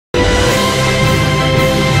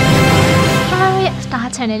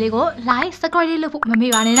channel လေးကို like subscribe လုပ်ဖို့မ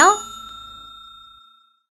မေ့ပါနဲ့နော်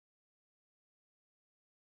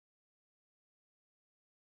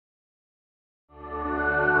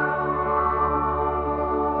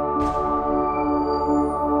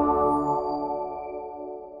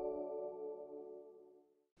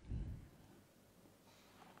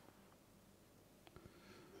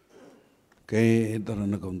ကဲတရ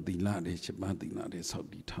ဏဂုံသီလတွေ7ပါးသီလတွေစောင့်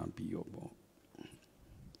တည်ထားပြီးရောပေါ့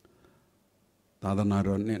သာသနာ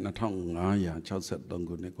တော်နှစ်2563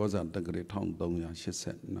ခုနှစ်ကောဇာတက္ကရာ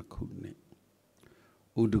1382ခုနှစ်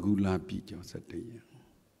ဥဒကူလာပြည်ကျော်17ရက်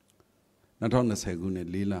2020ခုနှစ်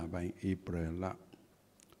4လပိုင်းဧပြီလ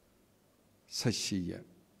18ရက်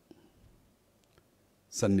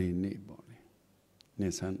စနေနေ့ပေါ့လေ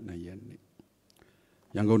နေ့ဆန်း2ရက်နေ့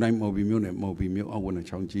ရန်ကုန်တိုင်းမော်ဘီမြို့နယ်မော်ဘီမြို့အောက်ဝန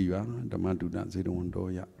ချောင်းကြီးရွာဓမ္မဒုတဇေတဝန်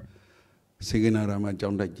တော်ရစေကနာရမကျော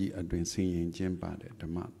င်းတိုက်ကြီးအတွင်ဆင်ရင်ကျင်းပတဲ့ဓ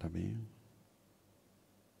မ္မတပင်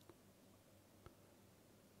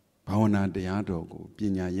ဘာဝနာတရားတော်ကိုပ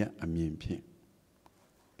ညာရက်အမြင်ဖြင့်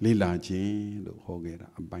လေ့လာခြင်းလို့ဟောခဲ့တာ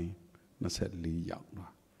အပိုင်း24ရောက်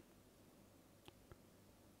သွား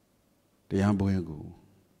တရားပွဲကို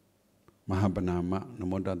မဟာပဏာမန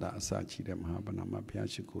မောတတအစချီတဲ့မဟာပဏာမဘုရား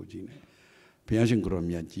ရှိခိုးကြီးနဲ့ဘုရားရှင်ကိုရော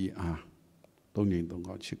မြတ်ကြီးအားသုံးငိမ်သုံး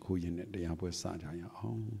ကောက်ချစ်ခိုးရင်နဲ့တရားပွဲစကြရ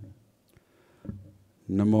အောင်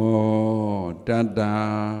နမောတတ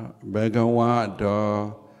ဘဂဝတော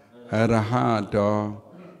အရဟတော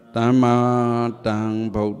သမ္မာတံ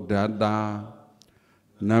ဗုဒ္ဓတ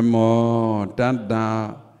နမောတတ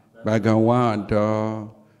ဘဂဝတော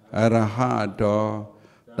အရဟတော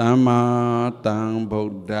သမ္မာတံဗု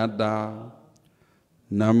ဒ္ဓတ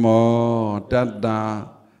နမောတတ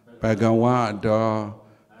ဘဂဝတော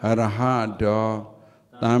အရဟတော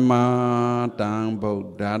သမ္မာတံဗုဒ္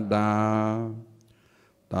ဓတ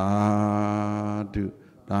သာဓု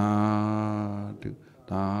သာဓု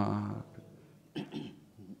သာ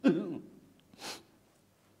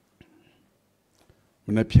မ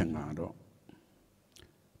နေ့ဖြန်ကတော့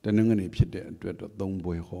တနင်္ဂနွေဖြစ်တဲ့အတွက်တော့3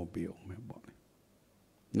ပွဲဟောပြအောင်မယ်ပေါ့လေ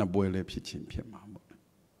2ပွဲလည်းဖြစ်ချင်းဖြစ်မှာပေါ့လေ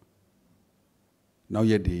နောက်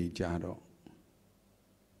ရက်ဒီကြာတော့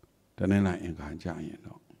တနင်္လာအင်္ဂါကြာရင်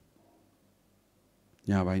တော့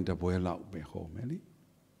ညပိုင်း1ပွဲလောက်ပဲဟောမယ်လေ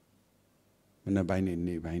မနေ့ပိုင်း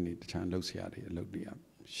နေပိုင်းတခြားလှုပ်ရှားတွေအလုပ်တွေ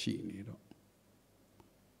ရှိနေတော့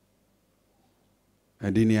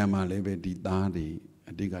ဒီနေရာမှာလည်းပဲဒီသားတွေ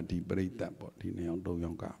အတိတ်ကဒီပြိတ္တပေါ့ဒီနေအောင်3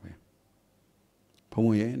ယောက်ကပဲဘုံ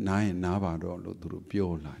ရဲ့နားရင်နားပါတော့လို့သူတို့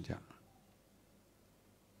ပြောလာကြ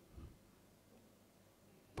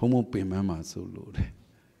ဘုံပင်မမှာဆိုလို့တယ်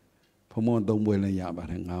ဘုံ3ပွဲလည်းရပါ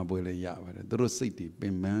တယ်5ပွဲလည်းရပါတယ်သူတို့စိတ်တွေပ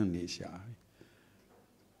င်ပန်းနေရှာ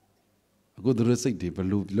အခုသူတို့စိတ်တွေဘ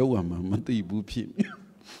လို့လောက်ရမှာမသိဘူးဖြစ်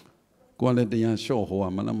ကိုယ်လည်းတရားလျှော့ဟောရ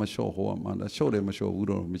မှာလားမလျှော့ဟောရမှာလားလျှော့တယ်မလျှော့ဘူး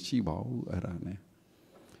တော့မရှိပါဘူးအဲ့ဒါနဲ့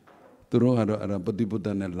သူတို့ကတော့အဲ့ဒါပฏิပုတ္တ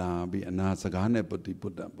နဲ့လာပြီးအနာစကားနဲ့ပฏิပု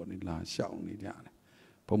တ္တပေါ့လေလာရှောင်နေကြတယ်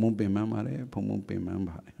ဘုံပင်ပန်းပါတယ်ဘုံပင်ပန်း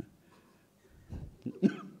ပါတယ်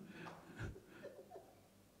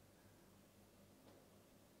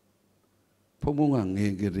ဘုံကင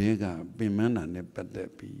ယ်ကလေးကပင်ပန်းတာနဲ့ပတ်သက်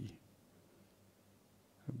ပြီး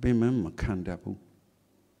ပင်ပန်းမခံတတ်ဘူး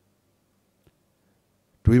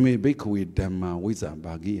ဒွေမေဘိက္ခဝေဓမ္မာဝိဇ္ဇာ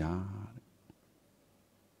ဘာဂိယ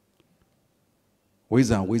ဝိဇ္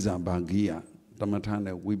ဇာဘာဂိယတမထ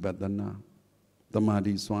နဲ့ဝိပဿနာတမာ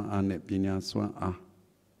တိစွမ်းအားနဲ့ပညာစွမ်းအား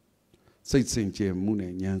စိတ်စင်ကြယ်မှု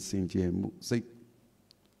နဲ့ဉာဏ်စင်ကြယ်မှုစိတ်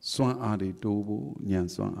စွမ်းအားတွေတိုးဖို့ဉာဏ်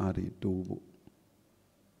စွမ်းအားတွေတိုးဖို့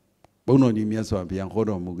ဘုန်းတော်ကြီးမြတ်စွာဘုရားဟော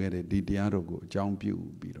တော်မူခဲ့တဲ့ဒီတရားတော်ကိုအကြောင်းပြု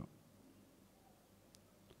ပြီးတော့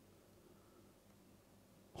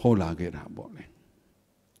ဟောလာခဲ့တာပေါ့လေ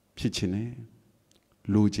ဖြစ်ခြင်းနဲ့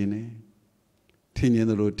လိုခြင်းနဲ့ထင်ရင်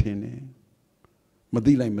တို့ထင်တယ်မ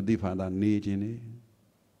သိလိုက်မသိဖာတာနေခြင်းနဲ့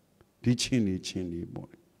ဒီချင်းနေပေါ့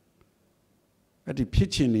လေအဲ့ဒီဖြစ်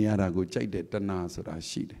ခြင်းနေရတာကိုကြိုက်တဲ့တဏှာဆိုတာ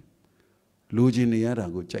ရှိတယ်လိုခြင်းနေရတာ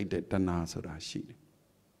ကိုကြိုက်တဲ့တဏှာဆိုတာရှိတယ်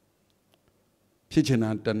ဖြစ်ခြင်းနာ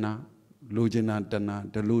တဏှာလိုခြင်းနာတဏှာ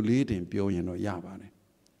ဒီလိုလေးတင်ပြောရင်တော့ရပါတယ်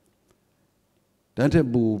တန်းတဲ့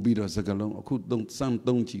ပူပြီးတော့စကလုံးအခုစမ်း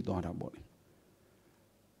သုံးကြည့်သွားတာပေါ့လေ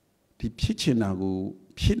ဒီဖြစ်ခြင်းနာကို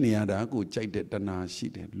ဖြစ်နေရတာကိုကြိုက်တဲ့တဏှာရှိ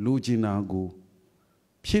တယ်လိုခြင်းနာကို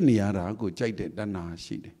ဖြစ်နေရတာကိုကြိုက်တဲ့တဏှာ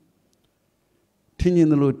ရှိတယ်ထင်ရင်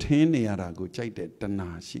လို့ထင်နေရတာကိုကြိုက်တဲ့တဏှာ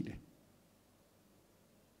ရှိတယ်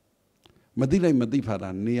မသိလိုက်မသိဖာတာ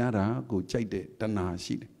နေရတာကိုကြိုက်တဲ့တဏှာ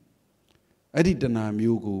ရှိတယ်အဲ့ဒီတဏှာ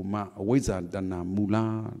မျိုးကိုမှအဝိဇ္ဇာတဏှာမူလ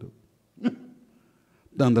လို့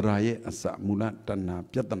တန္တရာရဲ့အစမူလတဏှာ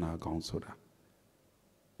ပြဿနာကောင်းဆိုတာ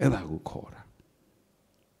အဲ့ဒါကိုခေါ်တာ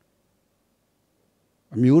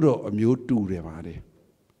အမျိုးတော့အမျိုးတူတယ်ပါတယ်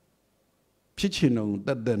ဖြစ်ချင်တော့တ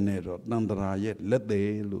တ်တဲ့နဲ့တော့တန်တရာရဲ့လက်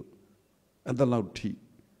သေးလို့အဲ့ဒါလောက်ထိ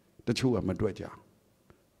တချို့ကမတွက်ကြ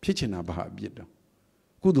ဖြစ်ချင်တာဘာအပြစ်တော့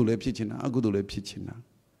ကုသိုလ်လည်းဖြစ်ချင်တာအကုသိုလ်လည်းဖြစ်ချင်တာ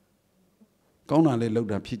ကောင်းတာလည်းလုပ်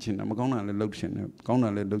တာဖြစ်ချင်တာမကောင်းတာလည်းလုပ်ချင်တယ်ကောင်းတာ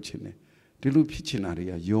လည်းလုပ်ချင်တယ်ဒီလိုဖြစ်ချင်တာတွေ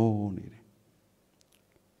ကယောနေတယ်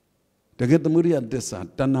တကယ်သမုဒိယသစ္စာ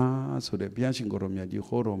တဏှာဆိုတဲ့ဘုရားရှင်ကိုရောမြတ်ကြီး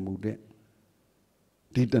ဟောတော်မူတဲ့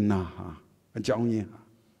ဒီတဏှာဟာအကြောင်းရင်းဟာ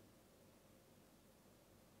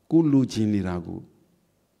ကိုလူချင်းနေတာကို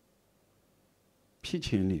ဖြစ်ချ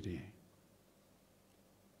င်နေတယ်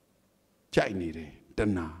ကြိုက်နေတယ်တ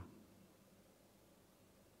ဏှာ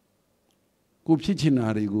ကိုဖြစ်ချင်တာ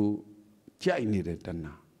တွေကိုကြိုက်နေတဲ့တ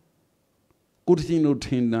ဏှာကိုတချင်းတို့ထ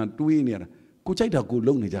င်တာတွေးနေတာကိုကြိုက်တာကို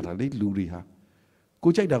လုံနေကြတာလေလူတွေဟာ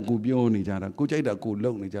ကိုကြိုက်တာကိုပြောနေကြတာကိုကြိုက်တာကို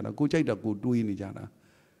လုံနေကြတာကိုကြိုက်တာကိုတွေးနေကြတာ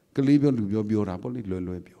ကလေးပြောလူပြောတာပေါ့လေလွ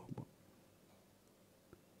ယ်ပြောပေါ့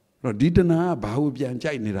အဲ့တော့ဒီတဏှာကဘာလို့ပြန်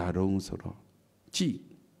ကြိုက်နေတာတုံးဆိုတော့ကြည့်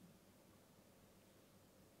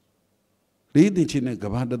လေးသိချင်းနဲ့က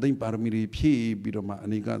ဘာတသိမ့်ပါရမီတွေဖြည့်ပြီးတော့မှအ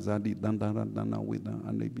နိကဇာတိတန်တာရတဏဝေဒံ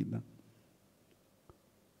အနိပိတံ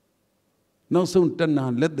နောက်ဆုံးတဏှာ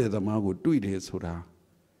လက်သေးသမားကိုတွေ့တယ်ဆိုတာ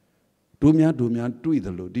တို့များတွေ့တ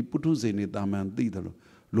ယ်လို့ဒီပုထုဇဉ်နေတာမန်သိတယ်လို့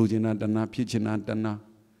လိုချင်တာတဏှာဖြစ်ချင်တာတဏှာ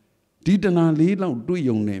ဒီတဏှာလေးလောက်တွေ့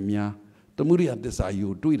ယုံနေများသမုဒိယသစ္စာကြီး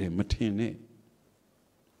ကိုတွေ့တယ်မထင်နဲ့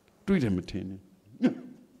တွေ့တယ်မထင်နဲ့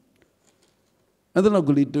အဲ့ဒါလောက်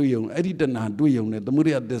ကလေးတွေ့ယုံအဲ့ဒီတဏှာတွေ့ယုံနဲ့သမု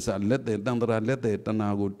ဒိယသစ္စာလက်သေးတန်တရာလက်သေးတဏှာ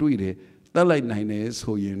ကိုတွေ့တယ်တတ်လိုက်နိုင်တယ်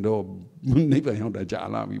ဆိုရင်တော့နိဗ္ဗာန်ရောက်တာကြာ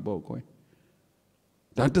လာပြီပေါ့ကွယ်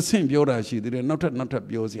ဒါတဆင့်ပြောတာရှိသေးတယ်နောက်ထပ်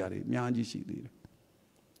ပြောစရာတွေအများကြီးရှိသေးတယ်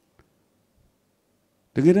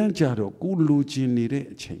တကယ်တမ်းကြတော့ကိုလူချင်နေတဲ့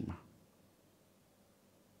အချိန်မှာ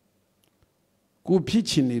ကိုဖြစ်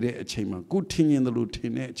ချင်နေတဲ့အချိန်မှာကိုထင်ရင်လို့ထ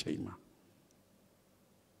င်တဲ့အချိန်မှာ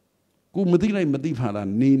ကိုမသိလိုက်မသိဖာတာ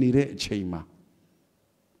နေနေတဲ့အချိန်မှာ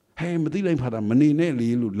ဟဲမသိလိုက်ဖာတာမနေနဲ့လေ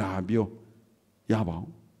လို့လာပြောရပါအော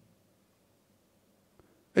င်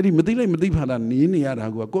အဲ့ဒီမသိလိုက်မသိဖာတာနေနေရတာ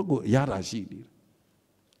ကိုကိုအရသာရှိနေတယ်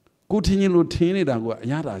ကိုထင်ရင်လို့ထင်နေတာကအ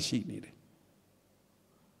ရသာရှိနေတယ်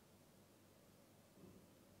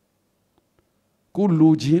ကိုလူ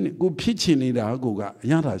ချင်းကိုဖြစ်ချင်နေတာကအ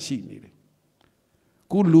ရသာရှိနေတယ်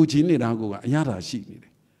ကိုလူချင်းနေတာကအရသာရှိနေတ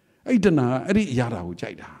ယ်အဲ့ဒီတဏှာအဲ့ဒီအရသာကို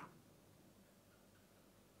ကြိုက်တာ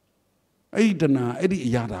အဲ့ဒီတဏှာအဲ့ဒီအ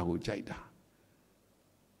ရသာကိုကြိုက်တာ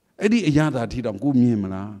အဲ့ဒီအရသာထီတော့ကိုမြင်မ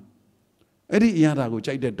လားအဲ့ဒီအရသာကို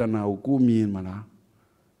ကြိုက်တဲ့တဏှာကိုကိုမြင်မလား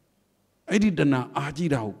အဲ့ဒီတဏှာအာကြ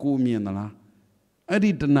ည့်တာကိုကိုမြင်သလားအဲ့ဒီ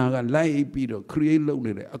တဏှာကလိုက်ပြီးတော့ create လုပ်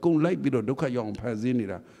နေတယ်အကုန်လိုက်ပြီးတော့ဒုက္ခရောက်အောင်ဖန်ဆင်းနေ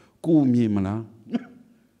တာကိုမြင်မလား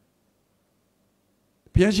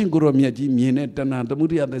ဘုရားရှင်ကိုရောမြတ်ကြီးမြင်တဲ့တဏှာသမု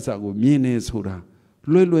ဒိယသစ္စာကိုမြင်နေဆိုတာ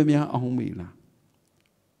လွယ်များအောင်မေးလား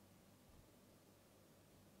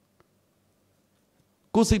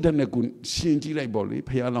ကိုစိတ်ဓာတ်နဲ့ကိုရှင်ကြည့်လိုက်ပေါ့လေ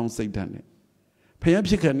ဘုရားလောင်းစိတ်ဓာတ်နဲ့ဘုရား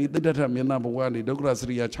ဖြစ်ခံဒီတတ္တထမျက်နှာဘဝလေးဒုက္ခစ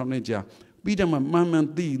ရိယာ6နှစ်ကြာပြီးတော့မှမှန်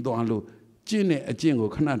သိသွားလို့ကျင့်တဲ့အကျင့်ကို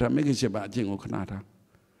ခဏထားမိဂ္ဂရှိပါအကျင့်ကိုခဏထား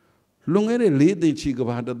လွန်ခဲ့တဲ့4သိန်းချီက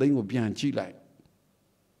ဘာတသိန်းကိုပြန်ကြည့်လိုက်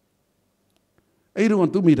အဲ့တော့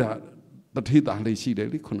သူမိတာတထေးသားလေးရှိတယ်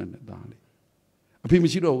လေခုနှစ်နှစ်သားလေးအဖေမ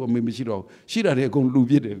ရှိတော့ဘူးအမေမရှိတော့ဘူးရှိတာတွေအကုန်လူ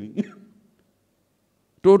ပြစ်တယ်လေ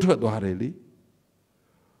တိုးထွက်သွားတယ်လေ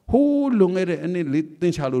ဟိုးလွန်ခဲ့တဲ့အနှစ်လေးသ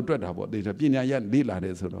င်္ချာလို့တွက်တာပေါ့တေချာပညာရလေးလာတ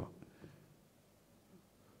ယ်ဆိုတော့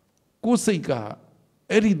ကိုယ်စိတ်က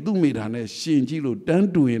အဲ့ဒီသူ့မိတာနဲ့ရှင်ကြည့်လို့တန်း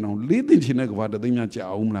တူရင်တော့4သိန်းချင်တဲ့ကဘာတသိန်းများကြာ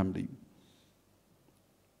အောင်မလားမသိဘူး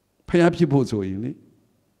ဖျားဖြစ်ဖို့ဆိုရင်လေ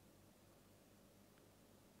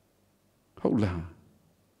ဟုတ်လား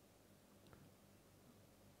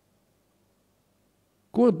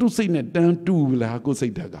ကိုယ်သူ့စိတ်နဲ့တန်းတူလားကိုယ်စိ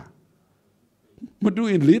တ်ဓာတ်ကမတူ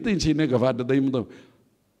ရင်4သိန်းချင်တဲ့ကဘာတသိန်းမတော့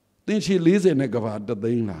သင်္ချီ40နဲ့ကဘာတ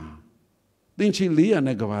သိန်းလားသင်္ချီ400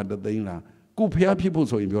နဲ့ကဘာတသိန်းလားကိုဖျားဖြစ်ဖို့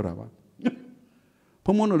ဆိုရင်ပြောတာပါ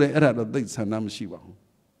ဘုံမတို့လည်းအဲ့ဒါတော့သိဆန္ဒမရှိပါဘူး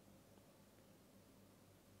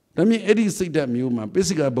ဒါမြင်အဲ့ဒီစိတ်ဓာတ်မျိုးမှာပိ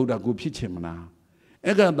စိကဗုဒ္ဓကိုဖြစ်ချင်မလားအ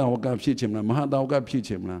က္ခတဝကဖြစ်ချင်မလားမဟာတဝကဖြစ်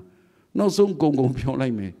ချင်မလားနောက်ဆုံးကုံပြောလို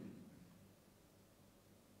က်မယ်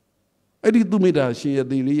အဲ့ဒီသူမိတာရှင်ရ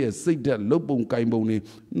သေးလေးရဲ့စိတ်ဓာတ်လုတ်ပုံကင်ပုံနေ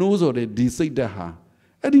နှိုးစော်တဲ့ဒီစိတ်ဓာတ်ဟာ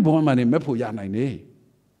အဲ့ဒီဘဝမှာနေမဲ့ဖို့ရနိုင်တယ်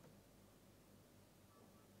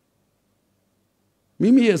မိ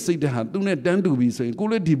မိရဲ့စိတ်ဓာတ်ဟာသူနဲ့တန်းတူပြီဆိုရင်ကို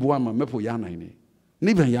လည်းဒီဘဝမှာမဲ့ဖို့ရနိုင်တယ်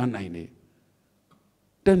နိဗ္ဗာန်ရနိုင်တယ်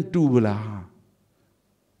တန်းတူပလား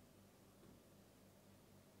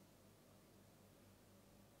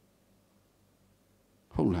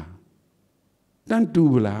ဟုတ်လားတန်းတူ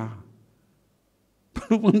ပလားဘ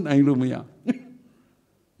လို့မနိုင်လို့မရ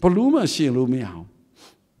ဘလို့မှရှင်လို့မရအောင်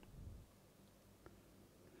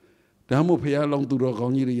တ Dhamma Paya long to the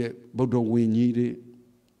Goni, Bodon Winnie.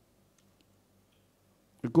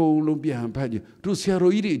 Go Lumpia and Paddy. Do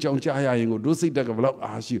Seroidi, John Jaya, and do say that a vlog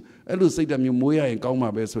ask you, and do say that you Moya and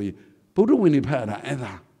Goma Besoy. Bodo Winnie Pada,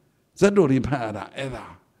 Eda. Zadori Pada, Eda.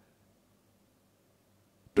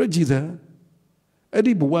 Trejiza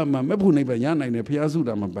Eddie Buama, Mapune, Yana, and a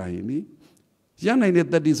Piazuda Mabayini.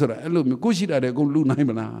 Yana, that is what I love me. Kushida, they go Lu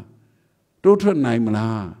Naimana. Don't turn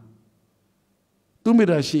Naimana. To me,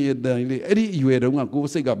 that she had Eddie, you had a go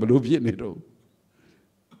say up a loop.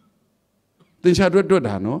 Then she had to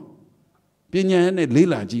no? Pinya and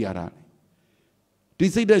Lila Giara. They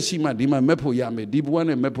say that she might be my Mepo Yame, deep one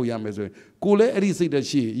and Mepo Yame. Kule Eddie say that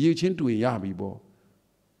she, you chin to a yabi bo.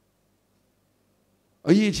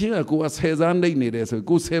 A ye chin, go as has Sunday needed, so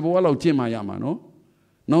go save all of Jimayama, no?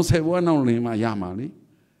 No save one only my Yamali.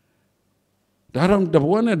 Daram the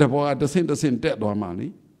one and the boy at the same dead or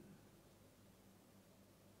money.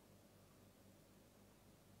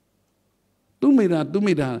 Do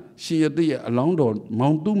me that, she a dear along the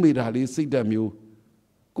Mount do me that is see them you.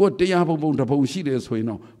 Go day up upon the bullshit is we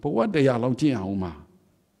know, but what they are long Oma.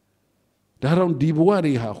 Daram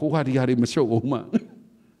Dibuari, who had the him show Oma.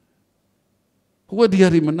 Who had the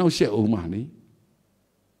him now share Omani?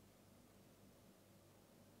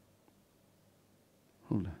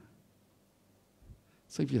 Hold on.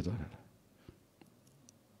 Save your daughter.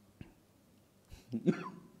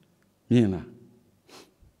 Mina.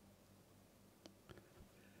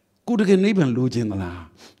 Good again, neighbor, losing the la.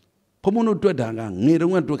 Pomono to a danga, neither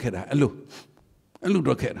one to Keda, a look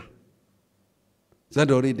to Keda.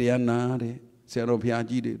 Zadori de Anna, Sero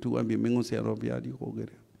Piagi, to a Bimingo Sero Piagi, Hoger.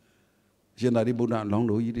 Genari Buddha, long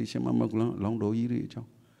do eat, Shemama, long do eat.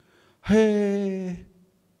 Hey,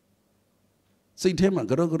 say Tema,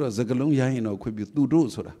 Garogoro, Zagalung Yain or Quibu, two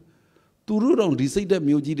doors. To root on the Sita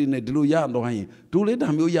Muji in a Diluya, no, to let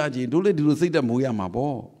them Muyaji, to let you say the Muyama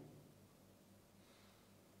ball.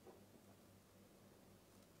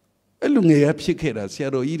 Elunga Picada,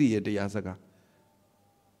 Sero Iri at the Yazaga.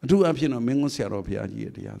 Do up in a Mengo Sero Piagi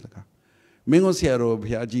at the Yazaga. Mengo Sero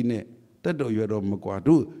Piagine, that do you of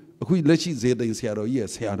Maguadu, who let you say the Sero,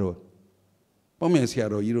 yes, Sero. Pome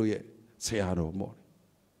Sero, Iro, Sero more.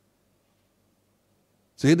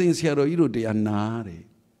 Say the Sero, Iro de Anare.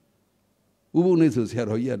 Ubu Nesu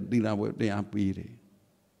Sero, yet dinner with the Ampiri.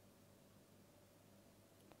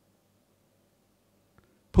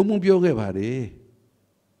 Pomubioga Vade.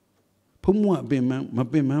 Pumwa Bimman,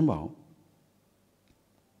 Mabimambo.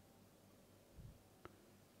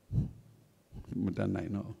 Then I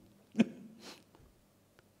know.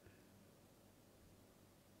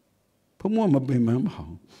 Pumwa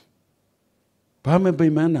Mabimambo. Pama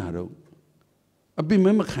Bimanado. A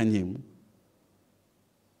Bimamakanyin.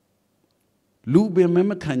 Lu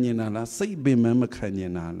Bimamakanyanala, say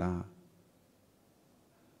Bimamakanyanala.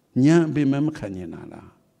 Nya Bimamakanyanala.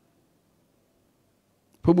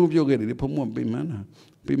 Pomu yoga, the pomu bimana.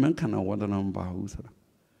 Biman can know what I'm about.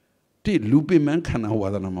 Did Lupi man can know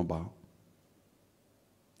what I'm about.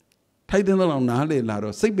 Tighten along Nale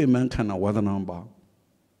Lado, say Biman can know what I'm about.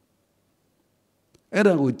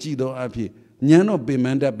 Era would Gido Api, Nyano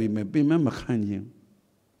Bimanda Biman Macanyin.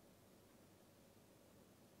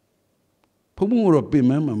 Pomu or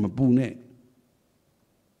Bimama Mabune.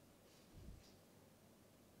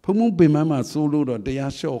 Pomu Bimama solo or they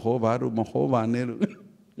are show Hovaro Mahova Nelu.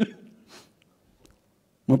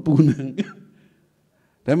 Mapuna.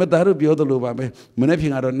 Damataru Biodo Lubabe,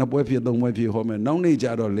 Munafing out of Napofi, don't wipe your home, and no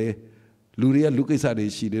nature or lay. Luria Lucas had a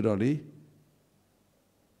sheet already.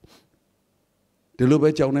 The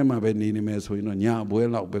Luba Chaunema Benini so you know, Nya,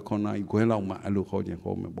 Buela, Becona, Guela, Aluhoja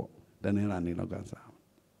home, then Elani Logasa.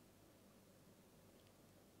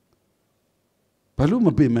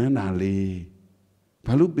 Paluma Biman Ali.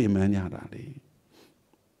 Palupi Manyarali.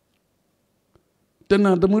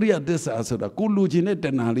 Tena the Muria desasada, Kulujine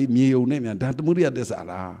Tenali, Mio name, that Muria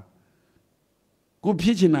desala. Good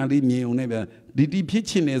pitchinali, Mio name, did he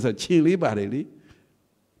pitching as a chili barely?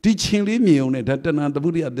 Teaching Mio name, that the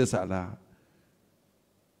Muria desala.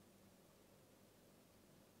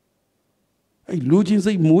 I losing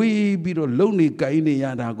say, muy bit of lonely guy in the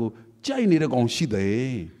Yadago, China gone she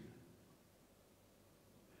day.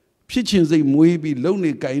 Pitching say, muy be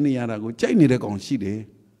lonely guy in the Yadago, China gone she day.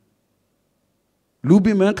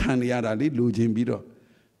 Luby man can Yadali, losing bit of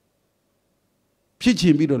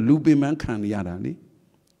pitching bit of Luby man can Yadali.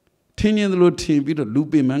 10 years old team bit of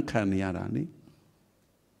Luby man can Yadali.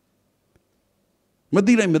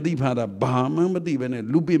 Madila Madipada, Bahama, Madivan,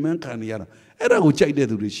 Luby man can Yada. And I would check there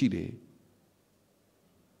to the Shide.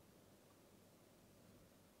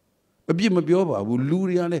 အပြစ်မပြောပါဘူးလူ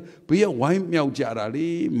တွေကလည်းဘေးကဝိုင်းမြောက်ကြတာလေ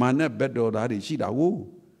မာနဘက်တော်သားတွေရှိတာကို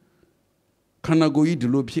ခန္ဓာကိုယ်ကြီးဒီ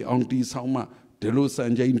လိုဖြစ်အောင်တီဆောင်မှဒီလိုစံ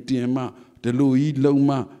ချိန်တင်မှဒီလိုကြီးလုံး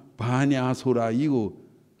မှဘာညာဆိုတာကြီးကို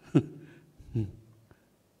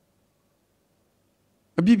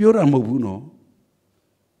အပြစ်ပြောတာမဟုတ်ဘူးနော်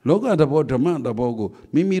လောကတဘောဓမ္မတဘောကို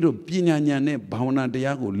မိမိတို့ပညာဉာဏ်နဲ့ဘာဝနာတ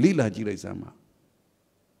ရားကိုလေ့လာကြည့်လိုက်စမ်းပါ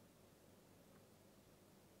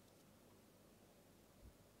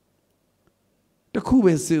တခု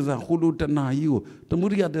ပဲစဉ်းစားဟိုလိုတဏှာကြီးကိုသမု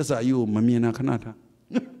ဒိယသစ္စာကြီးကိုမမြင်တာခဏထား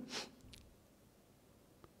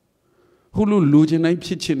ဟိုလိုလူချင်းတိုင်းဖြ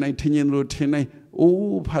စ်ချင်တိုင်းထင်ရင်လို့ထင်တိုင်း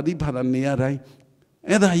အိုးဖာတိဖာတာနေရတိုင်း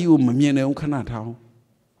အဲ့ဒါကြီးကိုမမြင်နိုင်အောင်ခဏထားအောင်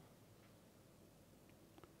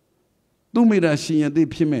သူမိတာရှင်ရသေး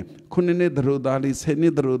ဖြစ်မဲ့ခုနှစ်သရိုသားလေး10နှ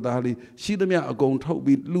စ်သရိုသားလေးရှိသမျှအကုန်ထုတ်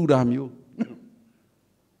ပြီးလူတာမျိုး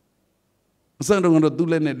အစတော့ကတော့သူ့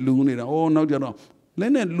လက်နဲ့လူနေတာဩနောက်ကြတော့လ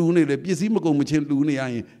က်နဲ့လူနေလေပစ္စည်းမကုန်မချင်းလူနေရ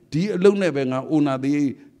ရင်ဒီအလုံးနဲ့ပဲငါအိုနာသေး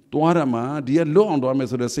သွားရမှာဒီကလွတ်အောင်သွားမယ်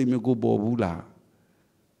ဆိုတဲ့စိတ်မျိုးကိုပေါ်ဘူးလား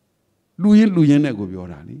လူရင်းနဲ့ကိုပြော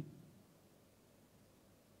တာလေ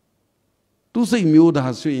သူစိတ်မျိုး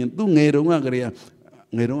သားဆိုရင်သူငယ်တုန်းကကလေးက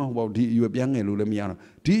ငယ်တုန်းကဟိုဒီအရွယ်ပြန်ငယ်လို့လည်းမရတော့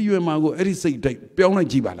ဒီအရွယ်မှာကိုအဲ့ဒီစိတ်တိုက်ပြောင်းလိုက်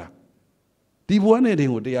ကြည့်ပါလားဒီဘဝနဲ့တင်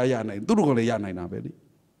ကိုတရားရနိုင်သူတို့ကလည်းရနိုင်တာပဲလေ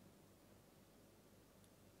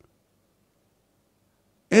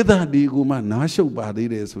အဲ့ဒါဒီကိုမှနားရှုပ်ပါသေး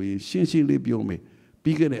တယ်ဆိုရင်ရှင်းရှင်းလေးပြောမယ်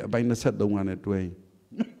ပြီးခဲ့တဲ့အပိုင်း23ကနဲ့တွဲ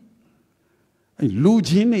အဲ့လူ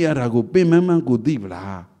ချင်းနေရတာကိုပင်မမှန်းကိုသိပ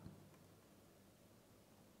လား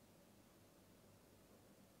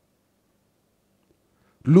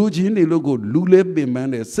လူချင်းနေလို့ကိုလူလဲပင်ပန်း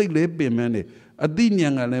တယ်စိတ်လဲပင်ပန်းတယ်အသိဉာ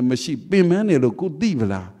ဏ်ကလည်းမရှိပင်ပန်းတယ်လို့ကိုသိပ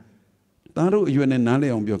လားသားတို့အရွယ်နဲ့နားလဲ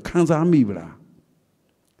အောင်ပြောခံစားမိပလား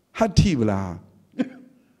ဟတ်ထိပလား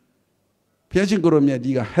ဘုရားရှင်ကိုရောမြတ်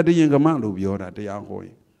ကြီးကဟတယံကမလို့ပြောတာတရားဟောရ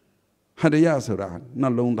င်ဟတယဆိုတာနှ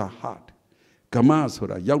လုံးသား heart ကမဆို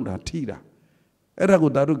တာရောက်တာထိတာအဲ့ဒါ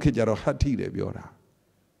ကိုသားတို့ခေတ်ကြတော့ဟတ်ထိတယ်ပြောတာ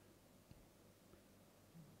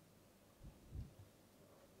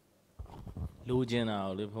လိုချင်တာ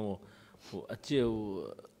လေဘုံဟိုအကျိုး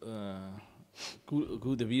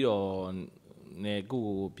ခုတပီတော့နေကို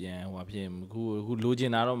ပြန်ဟိုဖြစ်ခုလိုချ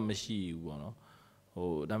င်တာတော့မရှိဘူးပေါ့နော်ဟို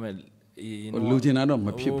ဒါပေမဲ့လိုချင်တာတော့မ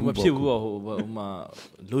ဖြစ်ဘူးပေါ့ဟိုမှာ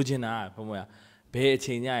လိုချင်တာဘုံကဘယ်အ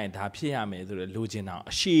ချိန်ညရင်ဒါဖြစ်ရမယ်ဆိုတော့လိုချင်တာ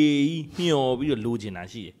အရှိကြီးမျောပြီးတော့လိုချင်တာ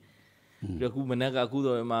ရှိတယ်ပြီးတော့ခုမနက်ကအခု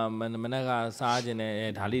တော့မနက်ကစားခြင်းနဲ့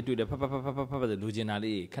ဒါလေးတွေ့တယ်ဖတ်လိုချင်တာ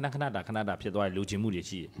လေးခဏတာဖြစ်သွားတယ်လိုချင်မှုတွေ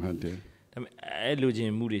ရှိတယ်ဟုတ်တယ်ဒါပေမဲ့အဲလိုချင်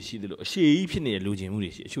မှုတွေရှိတယ်လို့အရှိကြီးဖြစ်နေတဲ့လိုချင်မှု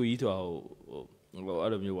တွေရှိအချိုကြီးဆိုတော့ဟိုအဲ့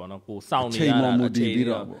လိုမျိုးပေါ့နော်ကိုစောင့်နေရတာအချိန်ပြီး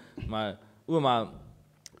တော့ဥပမာ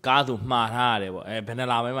ကားဆိုမှားထားရတယ်ပေါ့ဘယ်နှ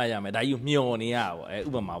လာမဲမှရမယ်ဒါကြီးမျောနေရတာပေါ့ဥ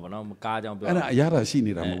ပမာပေါ့နော်ကားကြောင့်ပြောအဲ့ဒါအရသာရှိ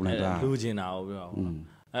နေတာမဟုတ်လားဒါလိုချင်တာကိုပြော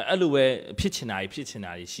အဲ့လိုပဲဖြစ်ချင်တာ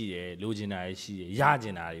တွေရှိတယ်လိုချင်တာတွေရှိတယ်ရချ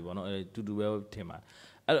င်တာတွေပေါ့နော်တူတူပဲထင်ပါ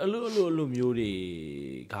အဲ့လိုမျိုးတွေ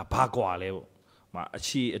ကဘာကွာလဲပေါ့အ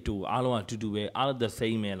ခြေအတူအားလုံးကတူတူပဲအားလုံး the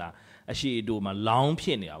same ပဲလားအခြေအတူမှာလောင်းဖြ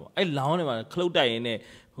စ်နေတာပေါ့အဲ့လောင်းတွေမှာခလုတ်တိုက်ရင်းနဲ့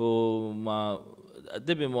ဟိုမှာအသ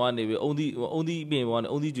က်ပင်ပေါ်ကနေပြီးအုံသီးပင်ပေါ်ကနေ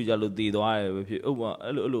အုံသီးကြွကြလို့တည်သွားတယ်ပဲဖြစ်ဥပမာ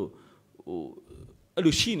အဲ့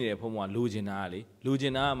လိုရှိနေတယ်ဖုံးကလိုချင်တာကလေလိုချ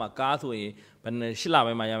င်တာကမှကားဆိုရင်ဘယ်နဲ့8လ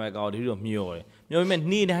ပိုင်းမှရမယ်ကောတည်းတော့မျောတယ်မျောပေမဲ့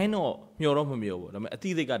နေ့တိုင်းတော့မျောတော့မမျောဘူးဒါပေမဲ့အ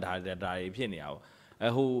သီးစိတ်ကဒါတွေဖြစ်နေတာ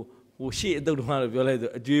ပေါ့ဟိုရှေ့အတုတ်တုံးလို့ပြောလိုက်ဆို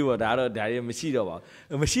အကျွေးပေါ့ဒါတော့ဒါတွေမရှိတော့ပါ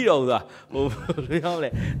ဘူးမရှိတော့ဘူးဆိုတာဟိုလိုရောက်လဲ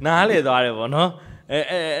နားလေသွားတယ်ပေါ့နော်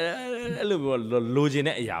အဲ့လိုမျိုးလိုချင်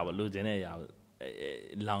တဲ့အရာပေါ့လိုချင်တဲ့အရာ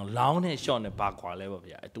လောင်းနဲ့ short နဲ့ဘာကွာလဲပေါ့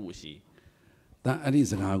ဗျာအတူရှိဒါအဲ့ဒီ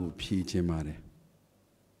စကားကိုဖြေခြင်းပါတယ်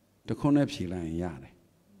တခွန်းနဲ့ဖြေလိုက်ရင်ရတယ်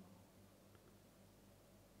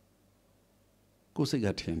ကိုယ်စိတ်က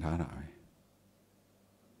ထင်ထားတာပဲ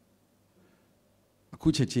အခု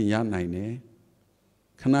ချက်ချင်းရနိုင်တယ်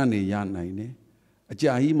ခဏနေရနိုင်တယ်အ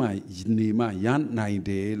ကြာကြီးမှနေမှရနိုင်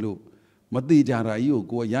တယ်လို့မသိကြတာကြီး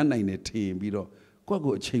ကိုရနိုင်တယ်ထင်ပြီးတော့ကိုယ့်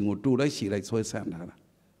ကိုအချိန်ကိုတိုးလိုက်ရှည်လိုက်ဆွဲဆန့်ထားတာ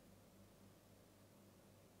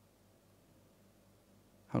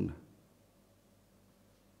ဟုတ်လား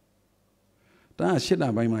ဒါ8လ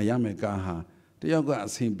ပိုင်းမှာရမယ်ကားဟာတယောက်ကအ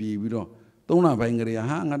ဆင်ပြေပြီးတော့3လပိုင်းကလေး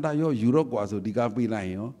ဟာငါတရောယူရော့ကွာဆိုဒီကားပြေးလိုက်ရ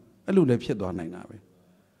င်ရောအဲ့လိုလည်းဖြစ်သွားနိုင်တာပဲ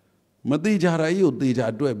မသိကြတာကြီးကိုသိကြ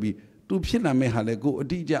အတွက်ပြီးသူဖြစ်လာမဲ့ဟာလေကိုအ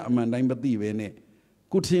တိအကျအမှန်တိုင်းမသိပဲနဲ့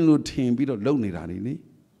ကိုထင်လို့ထင်ပြီးတော့လုံနေတာလေ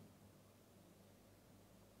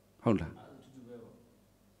ဟုတ်လား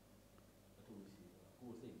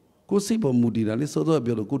ကိုစိတ်ပေါ်မူတည်တာလေစောစော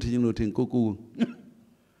ပြောလို့ကိုထင်လို့ထင်ကို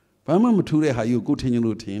ဘာမှမထူးတဲ့ဟာကြီးကိုထင်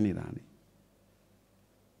လို့ထင်နေတာလေ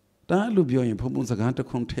ဒါအဲ့လိုပြောရင်ဘုံဘုံစကားတစ်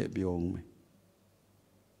ခွန်းထည့်ပြောအောင်မယ်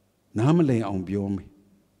နားမလည်အောင်ပြောမယ်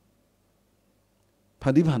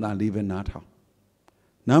Padi Pada live in Natal.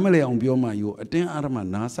 Namely on Bioma, you attend Arama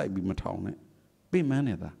Nasa be Matone. Be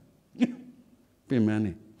manner. Be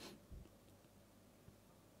manny.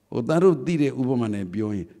 O Daru did a woman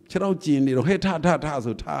Bioi. Cherokee, little head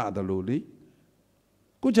so tar the lowly.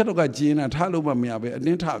 Good Cheroka Gina, Taloma Miabe, and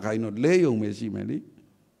then talk I not lay on me, she may.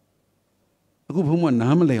 A good woman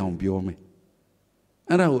namely on Biome.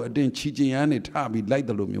 And I would then cheating any tabby like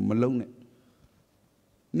the Lumio Malone.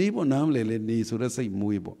 Nibo namely ni so that's a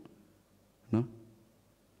muibo. No?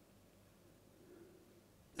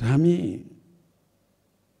 Dami.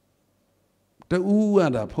 The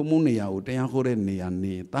Uada Pomonia, Teahoreni and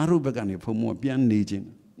Ni, Tarubagani Pomo Pian Nijin.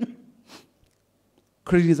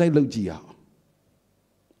 Criticize Logia.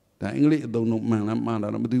 The English don't know man,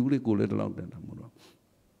 but do really go little out there.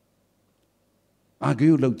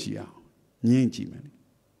 Argue Logia. Ninji man.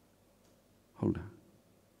 Hold on.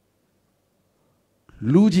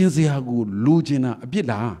 Lugin Ziagu, Lugina, a bit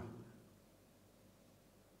la.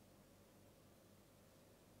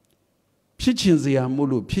 Pitchin Zia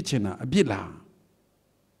Mulu, Pitchina, a bit la.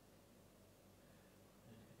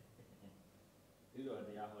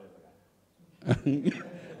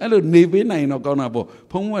 Hello, Navy, I know gone up.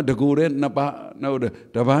 Poma the good Napa, no,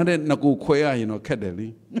 the Vade Naku Quaya, you know,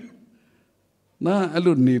 Cadeli. Na,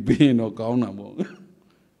 hello, Navy, no gone up.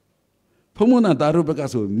 Pomona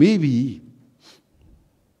Darubacaso, maybe.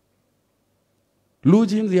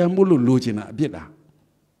 Lugin the Amulu Lugina, Bida.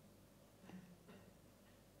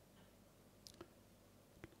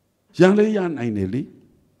 Yanley Yan Ainelli.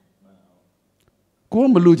 Go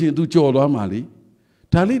on Lugin to Jola Mali.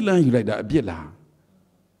 Tali line you like that, Bida.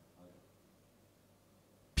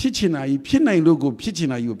 Pitchina, Pina logo,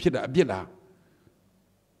 Pitchina, you Pida, Bida.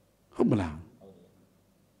 Homla.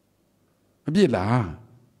 Bida.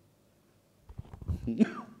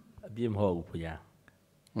 Beam hole, yeah.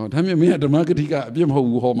 Oh, tell me at the market he got Bim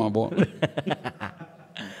Ho Homa Bo.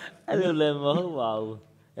 I don't know wow.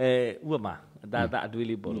 Woman, that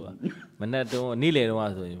really bolo. Manato, Nile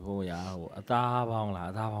was in Hoya, a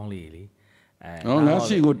Tavon Lily. Oh, now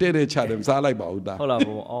she would dare chat him, so I like about that.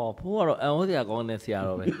 Oh, poor, they are going to see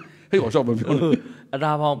our He was up with a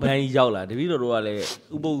Tavon Penny Yola, the video Role,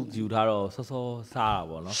 Ubo Jutaro, so Sara,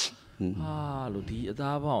 Ah, Luti, a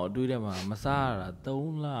Tavon, do them, Masara,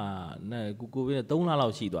 Dona, Gugu, Dona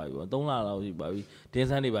Lao Shi, Dona Lao Shi, by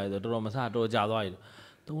Tensani by the Dromasato Jadoi,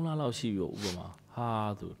 Dona Lao Shi, Ubama,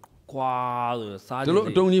 Ha, Qua,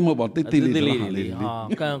 Sergeant, don't you know about the lady?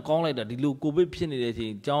 Can call it that the look go be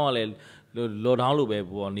pinning, John, Lord Halloway,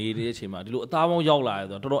 or needed him. The Tavon Yola,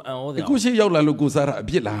 the Toro and all the Kushi Yola Lucusara,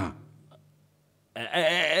 Billa. These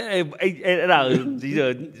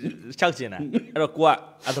are Chucksina. I don't go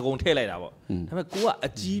at the Gontail. I'm a go a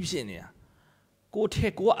jeep senior. Go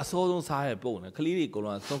take what a soul side bone, a clearly go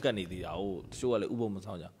on some kind of show a Ubo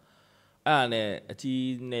Massaja. And a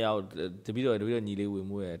tea nail the video nearly we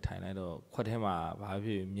move a tiny or quite him a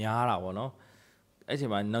Miara or no. Actually,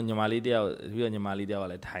 my non Yamali, we are Yamali, they are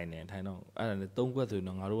like tiny and I know. And don't go to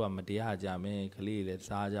Nangarua, Matia, Jame, Kali,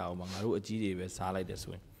 Saja, or Mangaru, a GD with Sala this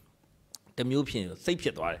way. The mule pin, safe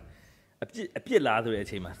shit, a pit lather at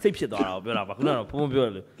him, safe shit, or no,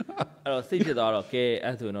 Pumble. Safe shit, okay,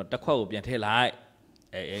 as we know, the call be until I,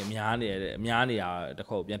 Miani, the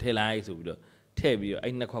call be until I, so the table, I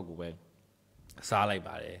ain't a cock away. Sala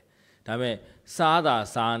by it. Dame, Sada,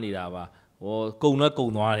 Sani, or go not go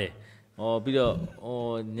noire. Or Bido,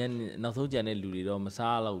 or not so generally, or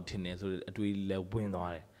Masala, Tinnes, so that we let win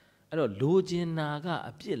on it. I don't Lugin Naga,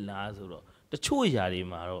 a pit lazo, the Choyari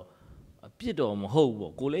Maro. A bit of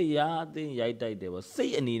hope, Golea, then Yai there was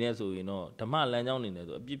say any neso, you know, Tama Lanyon in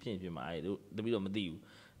a bit in my eye, the bit of Madu.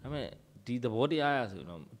 I mean, did the body eyes, you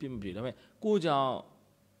know, Pimpi. I mean, go down,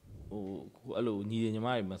 oh, hello, needing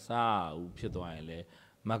my massa, Pito,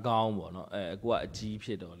 Magao, no, a cheap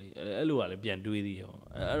shit only, a little bit do it,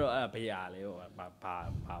 a payale or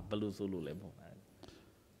Balusulu level.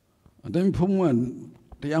 And then Pumwan,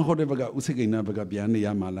 the young Hodever got Usiki never got beyond the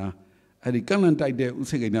Yamala. I can't take the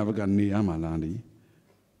Usiki never got near Malani.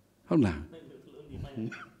 Hold on.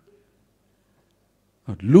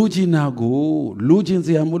 Lugina go, Lugin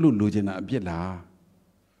the Amulu Lugina Biela.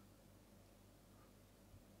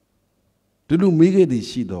 Do you make the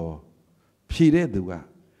shido? Pire dua.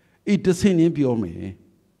 It the same in Biome.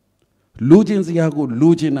 Lugin the Yago,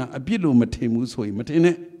 Lugina, a bilu Matemus, so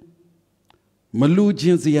Matine.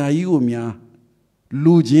 Malugin the Ayumia,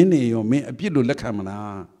 Lugine, or me a bilu la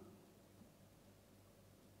camera.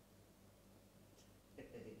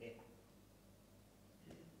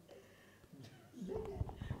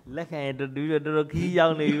 Let me do the key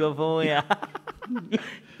young neighbor for ya.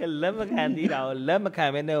 Let me candy out, let me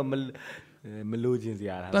come in there. မလို့ချင်းစ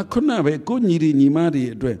ရာလားဒါခုနပဲကိုညီဒီညီမတွေ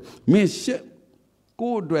အတွက်မင်းရှက်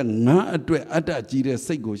ကိုအတွက်ငါအတွက်အတ္တကြီးတဲ့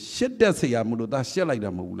စိတ်ကိုရှက်တက်เสียမလို့ဒါရှက်လိုက်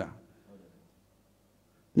တာမဟုတ်လား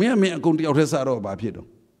မင်းအကုန်တယောက်တည်းစားတော့ဘာဖြစ်တော့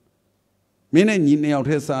မင်းနဲ့ညီနှစ်ယောက်တ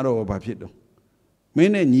ည်းစားတော့ဘာဖြစ်တော့မ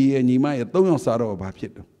င်းနဲ့ညီရဲ့ညီမရဲ့သုံးယောက်စားတော့ဘာဖြ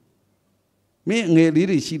စ်တော့မင်းငယ်လေး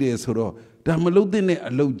တွေရှိတယ်ဆိုတော့ဒါမလုံးတဲ့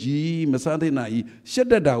အလုပ်ကြီးမစားတဲ့နာကြီးရှက်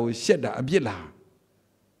တတ်တာကိုရှက်တာအပြစ်လား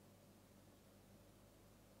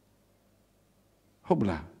ဟုတ်ပ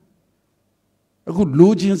လားအခု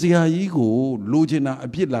လိုချင်စရာကြီးကိုလိုချင်တာအ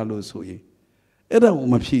ပြစ်လားလို့ဆိုရင်အဲ့ဒါကို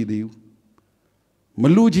မဖြေသေးဘူးမ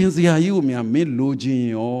လိုချင်စရာကြီးကိုများမင်းလိုချင်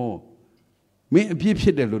ရောမင်းအပြစ်ဖြ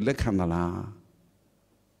စ်တယ်လို့လက်ခံသလား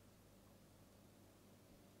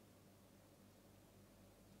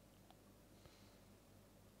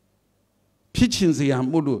ဖြစ်ချင်စရာ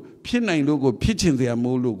မို့လို့ဖြစ်နိုင်လို့ကိုဖြစ်ချင်စရာ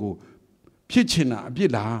မို့လို့ကိုဖြစ်ချင်တာအပြ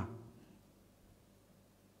စ်လား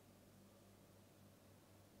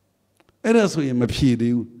အဲ့ဒါဆိုရင်မဖြေ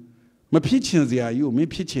သေးဘူးမဖြစ်ချင်စရာကြီးကိုမင်း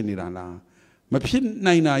ဖြစ်ချင်နေတာလားမဖြစ်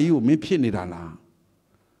နိုင်တာကြီးကိုမင်းဖြစ်နေတာလား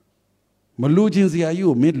မလိုချင်စရာကြီး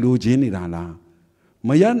ကိုမင်းလိုချင်နေတာလားမ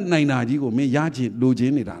ရနိုင်တာကြီးကိုမင်းရချင်လိုချ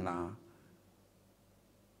င်နေတာလား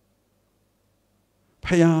ဖ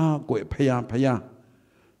ယားကွယ်ဖယား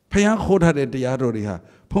ခေါ်ထားတဲ့တရားတော်တွေဟာ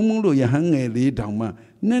ဖုံလို့ယဟန်ငယ်လေးတောင်မှ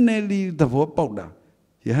နည်းနည်းလေးသဘောပေါက်တာ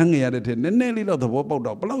ယဟန်ငယ်ရတဲ့ထဲနည်းနည်းလေးတော့သဘောပေါက်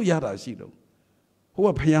တော့ဘလောက်ရတာရှိတော့ဟိုက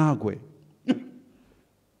ဖယားကွယ်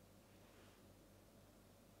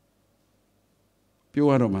ပြော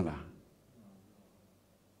ရတော့မလား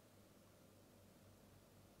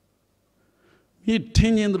မြေထ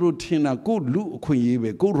င်းချင်းတို့ထင်းတာကိုလူအခွင့်ရေးပဲ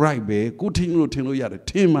ကို right ပဲကိုထင်းလို့ထင်းလို့ရတယ်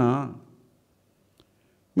ထင်းမှာ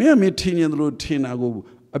မင်းထင်းချင်းတို့ထင်းတာကို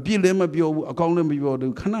အပြစ်လည်းမပြောဘူးအကောင်းလည်းမပြော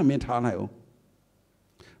ဘူးခဏမင်းထားလိုက်အောင်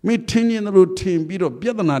မင်းထင်းချင်းတို့ထင်းပြီးတော့ပြ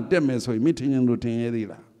ဿနာတက်မယ်ဆိုရင်မင်းထင်းချင်းတို့ထင်းရသေး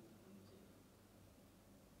လား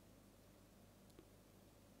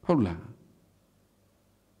ဟုတ်လား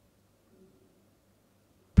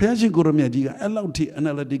ဖျားရှင်ကိုရမြတ်ကြီးကအဲ့လောက်ထိ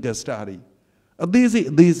analytical study အသေးစိ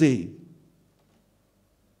တ်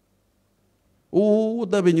အိုး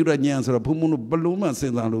တပည့်ညူရညံဆိုတော့ဘုံဘုံတို့ဘလုံးမစ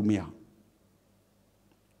ဉ်းစားလို့မရ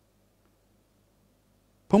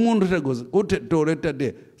ဘုံဘုံတို့ကိုထက်တော်ရတက်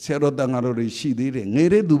တဲ့ဆရာတော်တန်ဃာတော်တွေရှိသေးတယ်ငယ်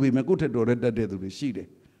တဲ့သူပဲကိုထက်တော်ရတက်တဲ့သူတွေရှိတယ်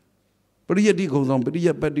ပရိယတ္တိဂုံဆောင်ပရိယ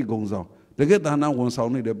ပတ္တိဂုံဆောင်တကယ်သာနာဝန်ဆော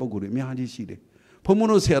င်နေတဲ့ပုဂ္ဂိုလ်တွေအများကြီးရှိတယ်ဘုံဘုံ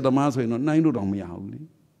တို့ဆရာသမားဆိုရင်တော့နှိုင်းလို့တောင်မရဘူးလေ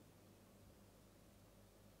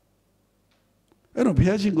အဲ့တော့ဘု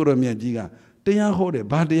ရားရှင်ကိုရမြတ်ကြီးကတရားဟောတယ်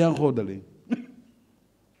ဘာတရားဟောတယ်လဲ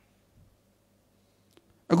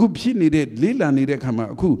အခုဖြစ်နေတဲ့လေးလံနေတဲ့ခါမှာ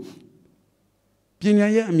အခုပညာ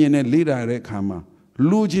ရဲ့အမြင်နဲ့လေးလာတဲ့ခါမှာ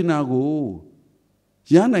လိုချင်တာကို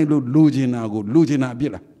ရနိုင်လို့လိုချင်တာကိုလိုချင်တာအပြ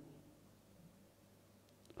စ်လား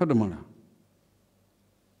ဟုတ်တယ်မလား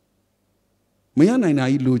မရနိုင်တာ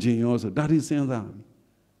ကြီးလိုချင်ရောဆိုဒါတွေစဉ်းစား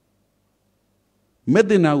မက်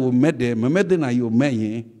တင်တာကိုမက်တယ်မမက်တင်တာကြီးကိုမက်ရ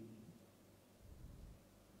င်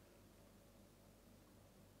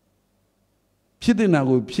ဖြစ်တဲ့နာ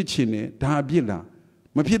ကိုဖြစ်ချင်တယ်ဒါအပြစ်လား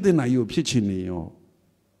မဖြစ်တဲ့နာကြီးကိုဖြစ်ချင်နေရော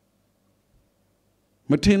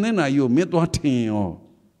မထင်တဲ့နာကြီးကိုမင်းသွားထင်ရော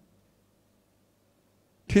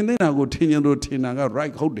ထင်တဲ့နာကိုထင်ရင်တို့ထင်တာက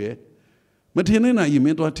right ဟုတ်တယ်မထင်တဲ့နာကြီးမ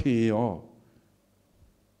င်းသွားထင်ရော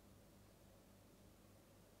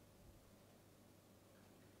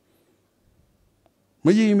မ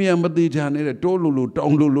ကြီးမြမသေးချာနေတဲ့တိုးလို့တော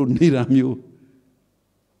င်းလို့နေတာမျိုး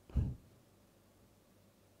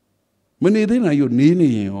မနေသေးနိုင်ရနေနေ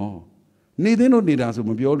ရင်ရောနေသေးလို့နေတာဆို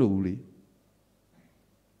မပြောလို့ဘူးလေ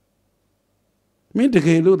မင်းတက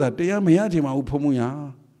ယ်လို့သာတရားမရချင်ပါဘူးဖုံ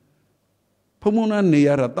မုံနာနေရ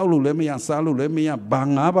တာတောက်လို့လည်းမရစားလို့လည်းမရဘာ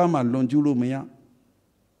၅ပါးမှလွန်ကျူးလို့မရ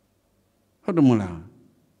ဟုတ်တယ်မလား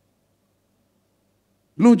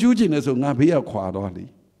လွန်ကျူးခြင်းနဲ့ဆိုငါဘေးကခွာသွားလေ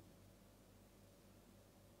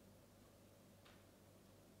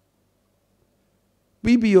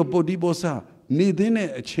ပြီးရောပုတ္တိဘောဆာနေသင်းတဲ့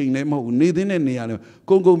အချိန်လည်းမဟုတ်ဘူးနေသင်းတဲ့နေရာလည်း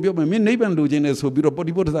ကုံပြောမယ်မင်းနိဗ္ဗာန်လိုချင်တယ်ဆိုပြီးတော့ပုတ္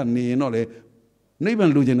တိဘောဆာနေရင်တော့လေနိဗ္ဗာန်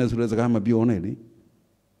လိုချင်တယ်ဆိုတဲ့စကားမပြောနဲ့လေ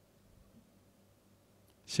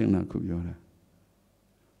ရှင်းလားခုပြောတာ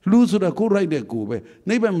လူဆိုတာကိုရိုက်တဲ့ကိုပဲ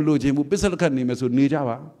နိဗ္ဗာန်မလိုချင်ဘူးပစ္စလခတ်နေမယ်ဆိုနေကြ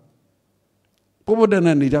ပါပုဗ္ဗဒ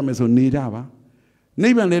နာနေကြမယ်ဆိုနေကြပါနိ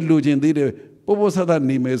ဗ္ဗာန်လည်းလိုချင်သေးတယ်ပုဗ္ဗဆဒ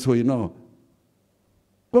နေမယ်ဆိုရင်တော့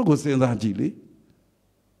ကိုယ့်ကိုစဉ်းစားကြည့်လေ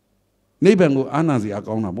နိဗ္ဗာန်ကိုအာနာစရာ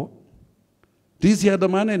ကောင်းတာပေါ့ဒီဆရာသ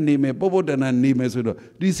မားနဲ့နေမယ်ပုဗ္ဗဒနာနေမယ်ဆိုတော့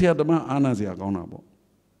ဒီဆရာသမားအာနာစရာကောင်းတာပေါ့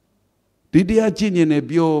ဒီတရားကျင့်ကျင်နေ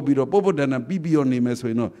ပြောပြီးတော့ပုဗ္ဗဒနာပြီးပြီးတော့နေမယ်ဆို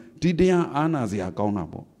ရင်တော့ဒီတရားအာနာစရာကောင်းတာ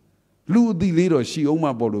ပေါ့လူအသီးလေးတော့ရှီအောင်မ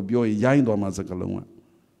ပေါ့လို့ပြောရင်ရိုင်းသွားမှာစကလုံးက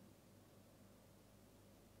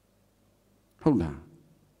ဟုတ်လား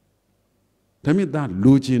Dhamma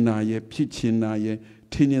Lujina ye, Pichina ye,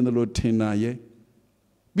 Tinian the Lotina ye,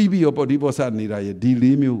 Bibi or Bodibosa Nida ye, Di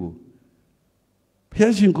Limu.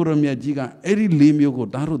 Piashin Kuromia Giga, Eri Limu go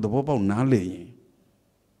Daru the Bobo Nale.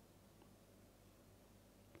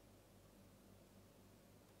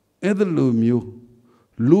 Ether Lumu,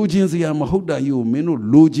 Lujins Yamahoda you, Menu,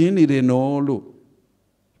 Lujin it no lu.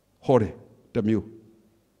 Hore, the mu.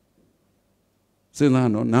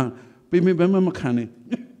 Senano, na, Bimi Bema Macani.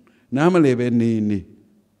 Namale ni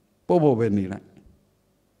Bobo Venila.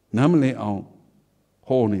 Namale on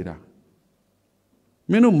Hornida.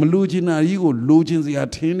 Menu Malugina, you Lugins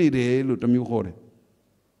Yatini de Lutamu Hore.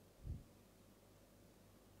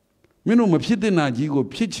 Menu Mapitina, you go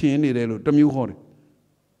pitching it de Lutamu Hore.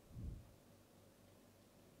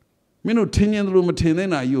 Menu Tinian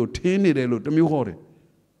Lumatina, you tini de Lutamu Hore.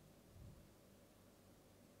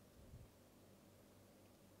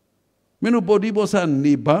 Menu Bodibosa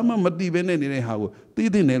ni Bama Madivene in a how,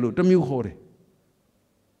 Tidinello, the mu hore.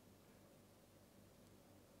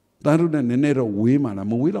 Daru than Nero women, a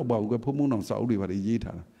Mawilla Boga Pomun on Saudi, but a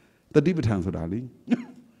yita. The Dibitans of darling.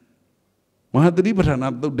 Mahad the Dibitan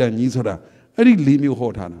up the Danisora, I didn't leave you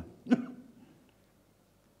hotana.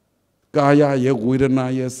 Gaya ye,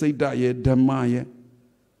 Widana ye, Seta ye, Dhamma ye.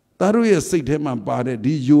 Daru ye, sit him and bade,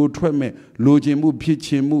 di you tweme, Lojimu,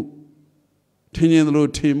 Pichimu, Tinian lo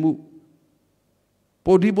Timu.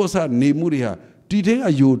 Podibosa Nemuria, did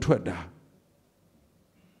a you treader?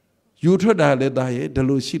 You treader let die the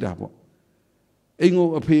Lucida.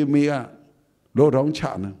 Ingo appear me a Lord on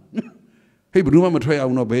China. Hey, Bruma try out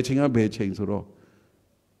no betting a bed chains or all.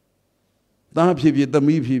 That people, the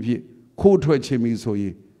me people, cold to a chimney so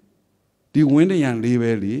ye. The windy and leave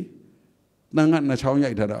early. Nanga na chow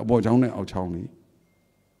yet about Johnny or Chowny.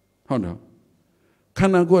 Honor.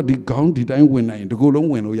 Can I go the county time when I to go long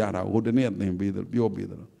when we are out the name be the pure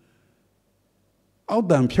bidder? Out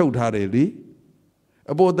than pure hardy.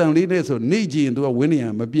 About them leaders of Niji into a winning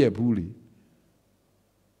and be a bully.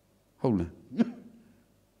 Hold on.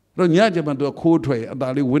 Run Yajaman to a cold tray, a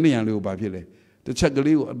darly winning and little babile. The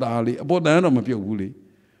Chagali, a darly, about the animal of your bully.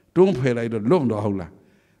 Don't pay like the love the hola.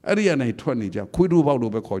 Ariana 20 ja, Quidu about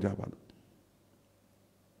over Kojaban.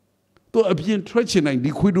 To appear treachery and the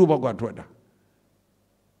Quidu about Twitter.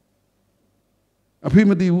 A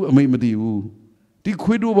primitive, a mimitive. The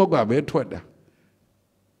Quidu about a Twitter.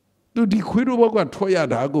 Do the Quidu about Toya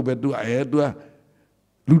Dago, but do I had to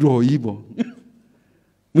Ludo Ebo.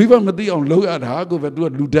 We want to on low at Hago, but do a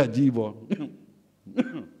Luda Jibo.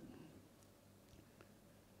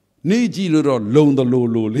 Niji Ludo, loan the low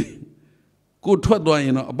lowly. Go to a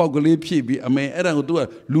doyen about Gale Pibi, a man, and I'll do a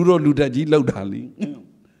Ludo Ludaji low darling.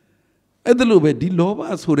 At the Lube, the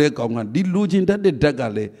Lovas who recognize the Lugin that the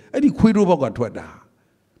Dagale, and the Quidu about Twitter.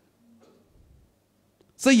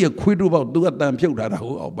 Say a Quidu about do a damn Pura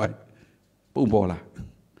or by Bumbola.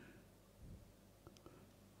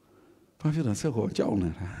 I feel so hot,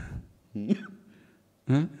 John.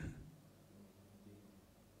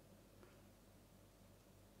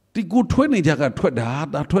 The good 20 jaga Twitter,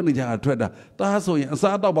 that 20 jaga Twitter, that's so a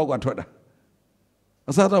Sada about Twitter.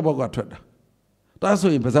 A Sada about Twitter. That's so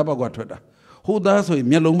in Pesaba Twitter. Who does so in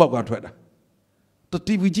Melomba Twitter? The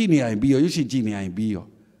TV genie I be or you see genie I be or.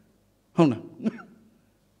 Hona.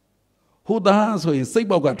 Who does so in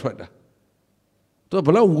Sabaga Twitter? To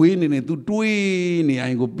below winning it to 20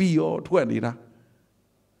 I go be or 20.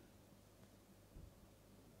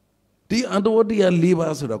 The underwater leave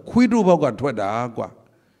us with a quidu about Twitter aqua.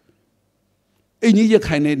 And you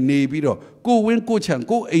kind of navy go win go chan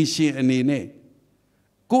go Asian and in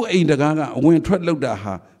go in the gaga when tread look at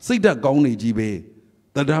her, say that goni jibe,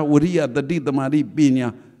 that I would hear the deed the Mari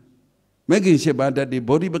Binia, making Sheba daddy,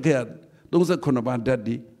 body bagat, those are Konaban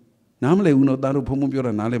daddy. Namely, uno daru pomubura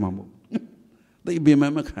and alemamo. They be my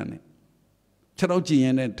mechanic. Charoji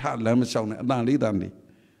and Tat Lamashon and Dali Dandi.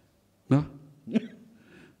 No?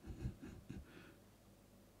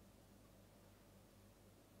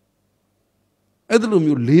 Edlum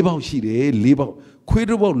you live out she live out, quit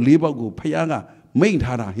about live out go payaga, main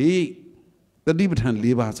hara he, the Dibitan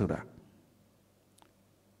live asura.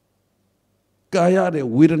 Gaya de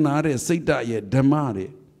Widanare, Seta ye,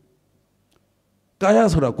 Dhamma. Gaya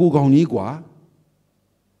sura Kugonigua,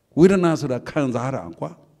 Widana sura Kanzara,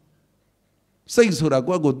 qua. Say sura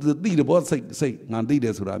go the deed about say,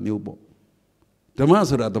 Nandida sura mubo. Dhamma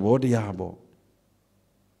sura the body habo.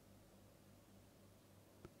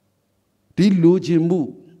 Di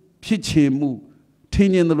Lujimu, Pichimu,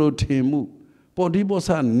 Tinian the Lord Timu,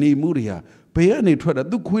 Bodibosa Nemuria, Payani Twitter,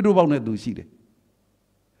 do quid about it do see.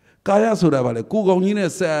 Kaya Sudavale, Kugonine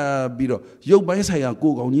Sab Bido, Yo Baisaya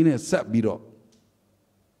Kugonine Sab Bido.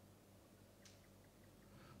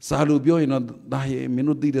 Salu Bio, you know, die a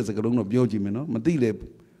minute as a colonel Bio Jimino, Matile,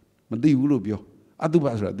 Mati Ulubio,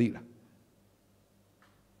 Adubas Radila.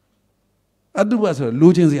 Adubas are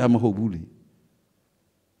Lugenzi Amahobuli.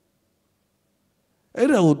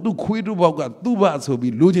 Era would do Quidu Boga, 2 bars will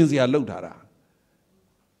be Lugenzi Alotara.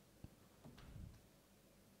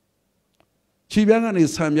 Chibangan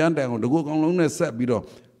is Samyan down the go on the set below.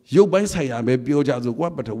 You buy say I may be Oja,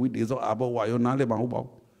 what but a wit is about why you're not about.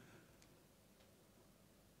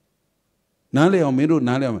 Nale or middle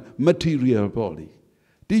Nale material body.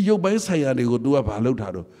 Did you buy say they would do about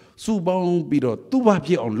Lotado? Subon Bido, 2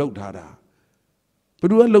 bapi on Lotara. But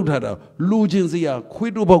do I look at her? Lugensia,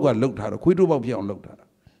 Quidu Boga looked at her, Quidu Boga on looked at her.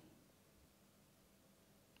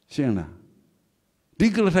 Shana.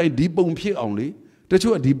 Declared deep bone pier only, that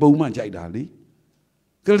you are deep bone man jaidali.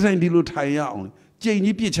 Caltain dilu tire only.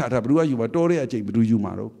 Jane pitch at her, you were Doria, Jane, do you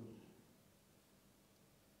marrow?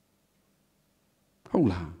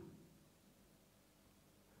 Hola.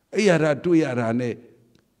 Ayara, 2 yara, ne.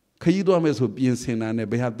 Kayidomes would be in Sena, and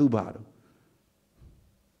they have 2 bar.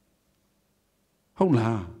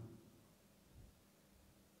 Hola.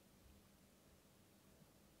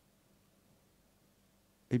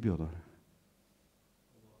 Ebiola.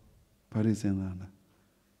 Paris and Lana.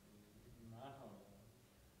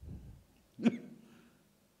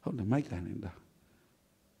 How the mic and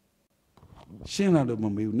Shena the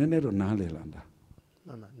Mummy, Nenedo Nalelanda.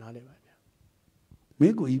 Mamma, Nale.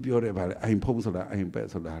 Make go eat your ever. I impose that I am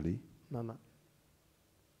better, Dali. Mamma.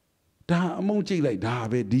 Da among Jay like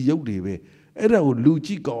Dabe, the Yodi. Era would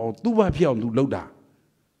Luigi go 2 bapi on to Loda.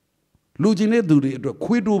 Lugine do the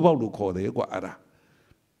Quidu about to call the Guara.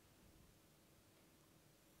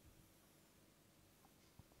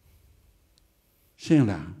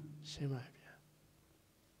 Shena. Shema.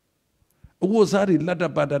 Was that it latter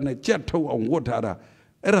but an a chatto on water?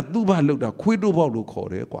 Era Duba looked a Quidu about to call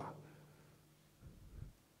the Gua.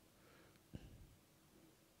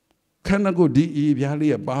 Can I go D.E.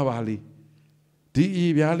 Biali a Babali?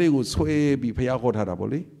 D.E. Biali would sway be Payahota.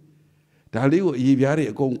 Dalio E.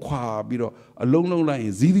 Biari go qua below a long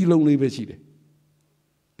line, Zidi lonely veggie.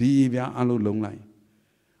 D.E. Bia allo long line.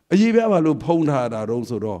 A Yavalo Ponda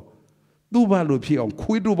also do. Duba Lupi on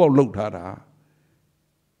Quidubo Lotada.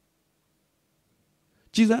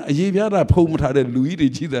 Jesus, a Yaviada Pomata Louis de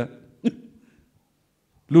Gida.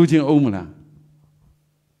 Lugin Omana.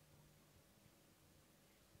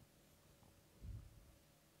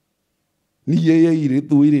 Nia eat it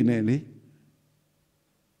to eat in any.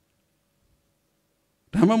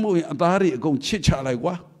 Dhamma Atari go chicha like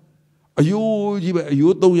what? Are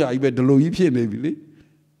you don't ya even the Louis Piene?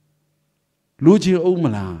 Lugin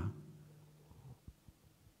Omana.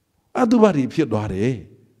 Adubari Piedore.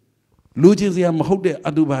 Lugins yam hold the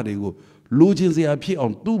Adubari go. Lugins appear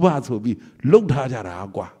on 2 bars will be looked at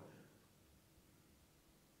agua.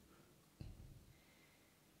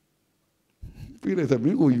 Feel as a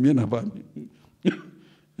mingo you mean about me.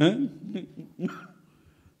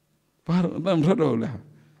 Paradam Radola.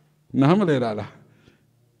 Namalera.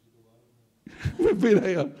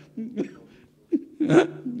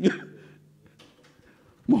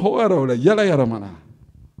 Mohoarola, Yala Yaramana.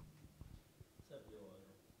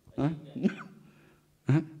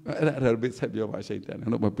 I'll be set your by Satan.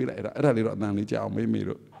 And over Pila, I really don't know the job, maybe.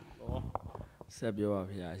 Set you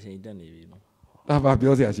up here, I say, done it. About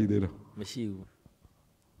yours, I see there. Monsieur.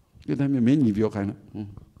 You tell me, many of your kind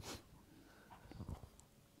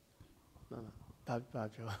of.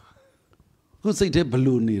 Who say the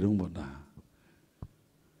balloon need on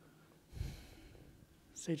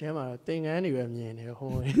Say to him, I think anywhere near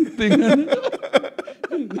home.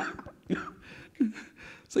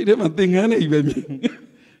 Say them a thing anyway.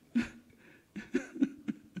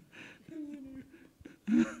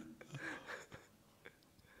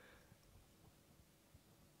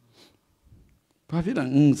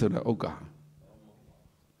 Pafidang so the oka.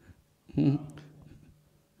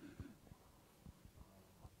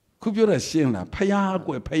 Kubura Shena,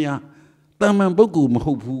 Payagwe, Paya, Daman Bogu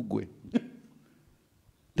Mahopugwe.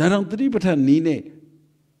 Daran 3% Nine.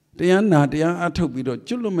 Diana, Dia Atobido,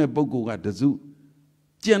 Chulume Bogu at the zoo.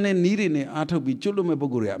 Gianne needing Atobi Chulume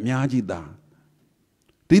Boguria, Miajida.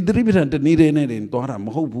 Did the represent needed in Dora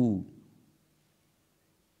Mahobu?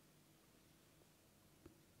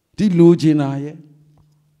 Di Luginaye,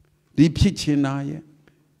 di Pichinaye,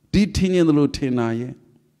 di Tinian Lutinaye.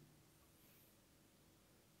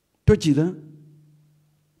 Tochida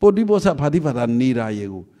Podibosa Padivada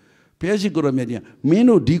Nirayu. Piasigura Media,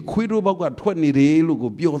 Meno di Quido Boga 20 day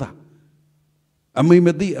look Bioda. A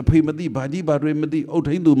Mimadi, a Primadi, Badi Badre Madi,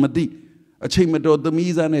 Otaindu Madi, a chain metal, the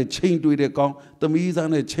Mizan a chain to the gong, the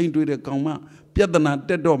Mizan a chain to the gong, Piatana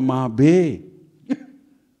dead of my bay.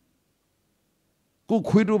 Go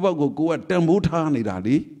quit over go at Dhammaduta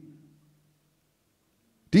Nidadi.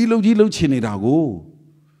 Dilo Chinidago.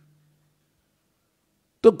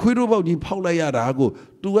 The quit over the Paula Yadago,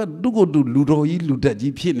 do a dugo do Ludo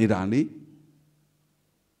Ludaji Pinidani.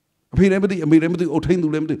 I made everything obtained to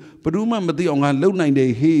them, but remember the on a low 9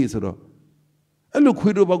 day haze. I look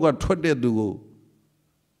quit over what 20 do.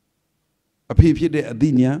 A paper de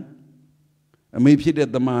Adinia, a maybe de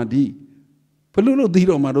the Madi. Paluno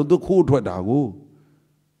Dido Mado do cold to a dago.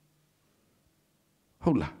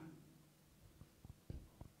 Hola.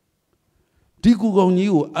 Diku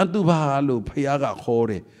you, Antubalo, Payaga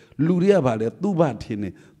Hore, Luria Vale, Tuba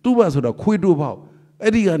Tine, Tuba so the quid about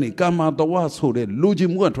Edigani, Kama, the was so the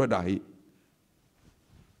Lujim one to die.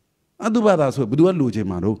 Antubada so, but do a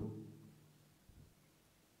Lujimaro.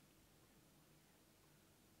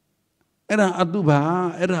 Era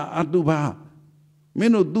Aduba,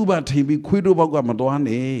 Meno Duba Timbi, quid about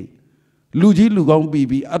Gamadoane, Luji Lugong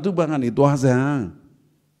Bibi, Adubani Dwazan.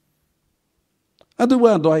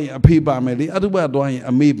 Aduba doy a pay bameli, Aduba doy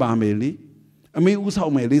a me bameli, a me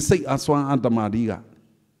usomeli, say Aswan and the Madiga.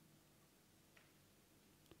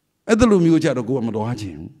 At the Lumuja to go and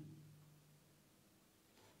watching.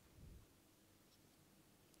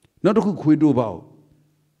 Not a quick about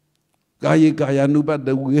Gaya Nuba,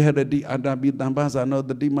 the we had a D. Adabi Dambasa, not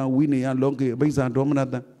the Dima Winnie and Longi, Besa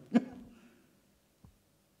Dominata.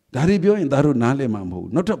 Daribio in Daru Nale Mambo,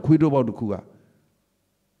 not a quick about the Kua.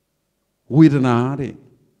 With an array.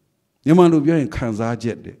 Yamanu Bio in Kansa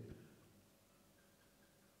jet.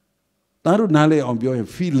 Daru Nale on Bio and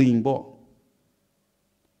feeling bo.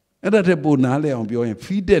 And that a bonale on Bio and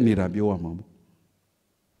feed any rabio mambo.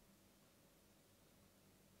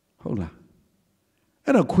 Hola.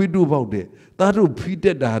 And a quid about it. Daru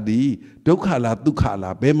feeded daddy, Dokala,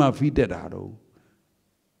 Dukala, Bema feeded Ado.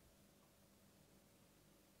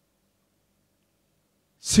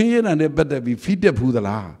 Sin and a better be feeded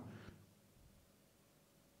Pudala.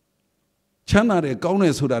 Chana de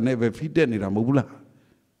Gaunes who are never feeded in a mula.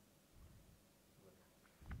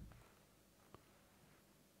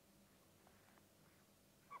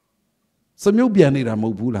 Some you be an ira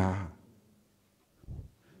mobula.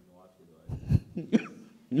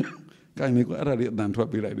 Can you go at it than to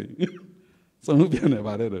be ready? Some you be an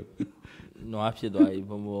about it. No, after the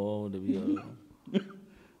even more the view.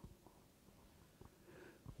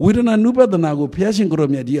 We don't know better than I go piercing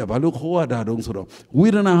Gromia dear, but look how I don't sort of. We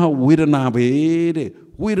don't know how we don't know be.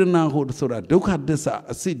 We don't know how to sort of look at this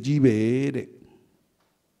a sit GB.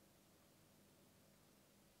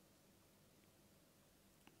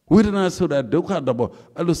 We don't know so that look at the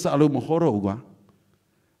Alusalum horror.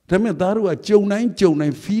 Tell me that we are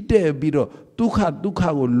Jonah feet there, Bido, Duka go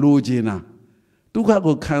Logina, Duka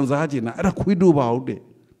go Kanzagina, and a quid about it.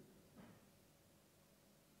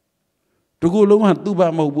 To go long at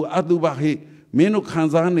Duba Mobu, Aduba he, Meno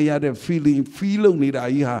Kanzani had a feeling, feel need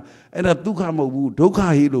Aiha, and a Duka Mobu,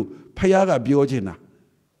 Doka Hilo, Payaga Biogena.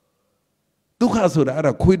 Duka so that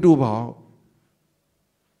a quid about.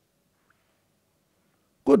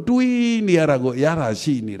 Go doing the Arago, Yara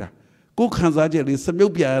she nida. Go Kanzaja, some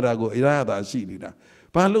Yopiarago, Yara she nida.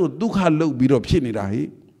 Palo Duka low bit of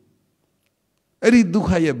Chinida. Eddie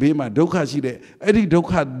Duka Bema, Doka she de, Eddie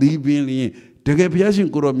Doka divini. To get Piasin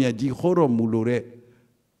Kuromia, G. Horo Mulure,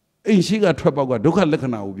 ain't she got Trapaga, Doka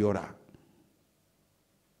Lekana Ubiora.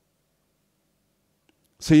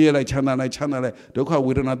 Say like Chana, Doka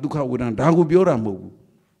with an Aduka with an Dagubiora move.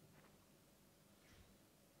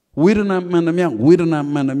 With an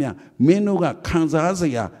Manamia, Menuga,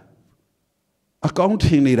 Kanzazia,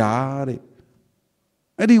 accounting it are.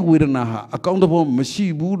 Eddie with an accountable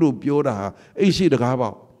Mashi Budo Biora, ain't she the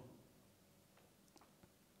Gaba?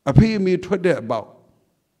 A pay me tread about.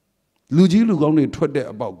 Luji only tread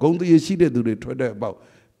about. Gondi she did do the tread about.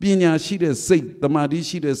 Pinya she did say, the Madi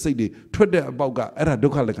she did say, the tread about got at a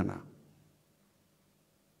Dokalekana.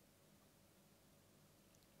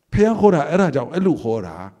 Pia Hora era Jow, Elu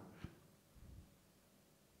Hora.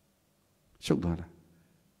 Shokdara.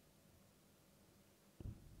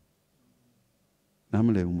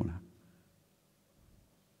 Namale Umula.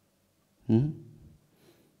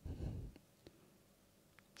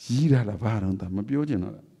 Gira la varanda, ma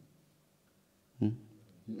pioggia.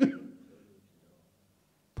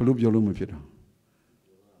 Palub Yolum Fida.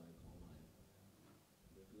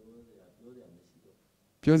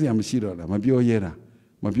 Piozia Messira, ma pioiera,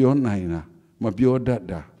 ma pio naina, ma pio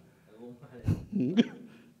dada.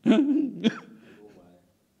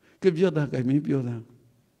 Che pioda che mi pioda.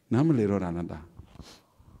 Namale Roranada.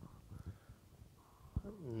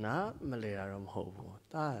 နာမလဲတာတော့မဟုတ်ဘူး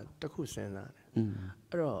ဒါတခုစဉ်းစားတယ်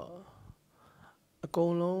အဲ့တော့အကု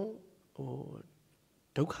န်လုံးဟို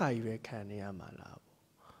ဒုက္ခကြီးပဲခံနေရမှာလားပေါ့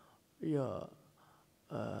ပြီးတော့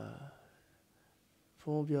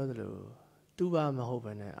ဖုန်းပြောသလိုတူပါမဟုတ်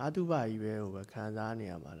ပဲနဲ့အာတူပါကြီးပဲဟိုပဲခံစားနေ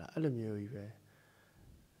ရမှာလားအဲ့လိုမျိုးကြီးပဲ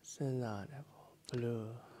စဉ်းစားရတယ်ပေါ့ဘလို့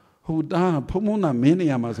ဟိုတာဖုံဖုံနာမင်းနေ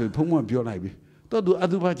ရမှာဆိုဖုံဖုံပြောလိုက်ပြီတော့သူအ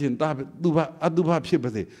တုပချင်းတာသူဘအတုပဖြစ်ပါ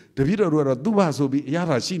စေတပည့်တော်တို့ကတော့သူဘဆိုပြီးအရာ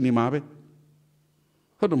သာရှိနေမှာပဲ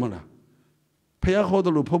ဟုတ်တယ်မလားဖះခေါ်တ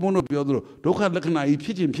ယ်လို့ဖုံဖုံတို့ပြောတယ်လို့ဒုက္ခလက္ခဏာကြီးဖြ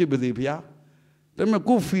စ်ချင်းဖြစ်ပါစေဖះဒါပေမဲ့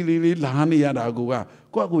ကိုယ် feeling လေးလာနေရတာကို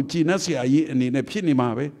ကိုကြည်နှက်เสียရေးအနေနဲ့ဖြစ်နေမှာ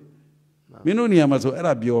ပဲမင်းတို့နေရာမှာဆိုအဲ့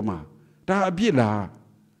ဒါပြောမှာဒါအပြစ်လား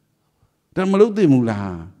ဒါမလုပ်သင့်ဘူး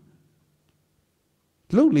လား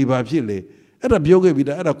လုပ်လေပါဖြစ်လေအဲ့ဒါပြောခဲ့ပြီး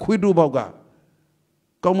တာအဲ့ဒါခွေးတိုးပေါက်က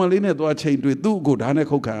ကောင်းမလေးနဲ့သွားချိန်တွေ့သူ့ကိုဓာတ်နဲ့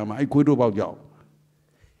ခုတ်ခံရမှာအဲ့ခွေးတိုးပေါက်ကြောက်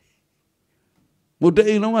မတ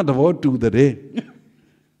အိမ်လုံးကသဘောတူတဲ့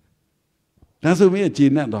ဒါဆိုမင်းကျေ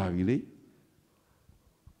နပ်သွားပြီလေ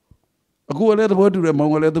အခုလည်းသဘောတူတယ်မော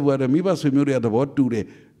င်ကလည်းသဘောတူတယ်မိဘဆွေမျိုးတွေကသဘောတူတယ်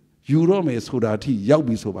ယူတော့မယ်ဆိုတာအထိရောက်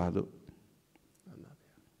ပြီဆိုပါစို့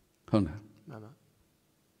ဟုတ်လားမှန်ပါ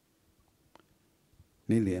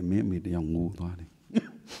နေ့လေအမင်းအမေတယောက်ငိုသွားတယ်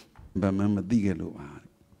ဘာမှမသိခဲ့လို့ပါ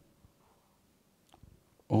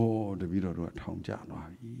အိုးတပည့်တော်တို့ကထောင်ကျသွား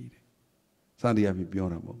ပြီတဲ့စသည်အဖြစ်ပြော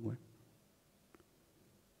တာပေါ့ကွယ်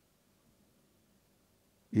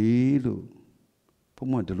အေးလို့ဘုံ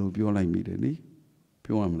မတလို့ပြောလိုက်မိတယ်နိ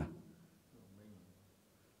ပြောရမလား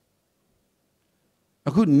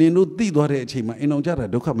အခုနင်တို့သိသွားတဲ့အချိန်မှာအိမ်အောင်ကြတာ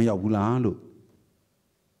ဒုက္ခမရောက်ဘူးလားလို့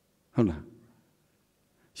ဟုတ်လား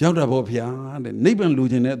ရောက်တာပေါ့ဗျာတဲ့နိဗ္ဗာန်လို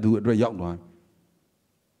ချင်တဲ့သူအတွက်ရောက်သွား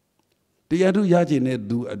တရားထုရချင်တဲ့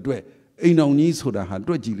သူအတွက်အိမ်အောင်ကြီးဆိုတာဟာ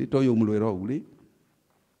တွက်ကြည့်လေတော်ရုံမလွယ်တော့ဘူးလေ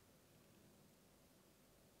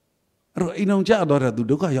အဲ့တော့အိမ်အောင်ကြသွားတာသူ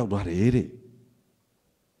ဒုက္ခရောက်သွားတယ်တဲ့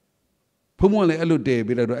ဘုံမလည်းအဲ့လိုတည်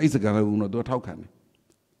ပြီးတော့အဲ့စကားလုံးတော့သူထောက်ခံတယ်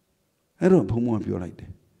အဲ့တော့ဘုံမပြောလိုက်တ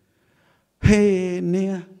ယ်ဟေးနင်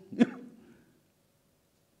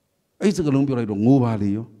အဲ့စကားလုံးပြောလိုက်တော့ငိုပါလေ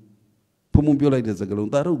ရောဘုံပြောလိုက်တဲ့စကားလုံး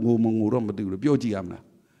ဒါတော့ငိုမငိုတော့မသိဘူးလို့ပြောကြည့်ရမလား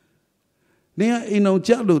နင်ကအိမ်အောင်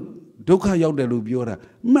ကြလို့ဒုက္ခရောက်တယ်လို့ပြောတာ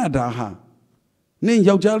မှတ်တာဟာနင်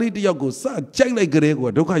ယောက်ျားလေးတစ်ယောက်ကိုစကြိုက်လိုက်ကြတဲ့ကွာ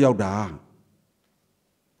ဒုက္ခရောက်တာ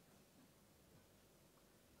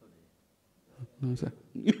နော်ဆရာ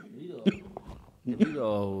ပြီး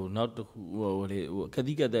တော့နောက်တစ်ခုဟိုလေက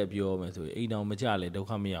တိကတက်ပြောမယ်ဆိုရင်အိမ်တော်မကြလေဒုက္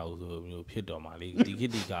ခမရဘူးဆိုမျိုးဖြစ်တော်မှာလေဒီခေ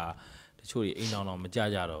တ်ဒီကတချို့တွေအိမ်တော်မကြ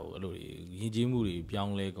ကြတော့ဘူးအဲ့လိုယဉ်ကျေးမှုတွေပြော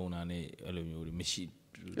င်းလဲကုန်တာနဲ့အဲ့လိုမျိုးတွေမရှိ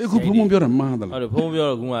အခုဘုံပြောတာမှားသလားဟုတ်တယ်ဘုံပြော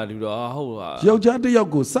တော့ခုမှဒီတော့ဟုတ်ပါယောက်ျားတစ်ယောက်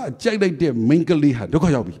ကိုစကြိုက်လိုက်တဲ့မိန်းကလေးဟာဒုက္ခ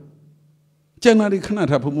ရောက်ပြီကျန်တာတွေခဏ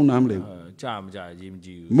ထားဘုံနားမလဲဘူးကြာမကြာရေးမကြ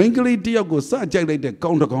ည့်ဘူးမိန်းကလေးတစ်ယောက်ကိုစကြိုက်လိုက်တဲ့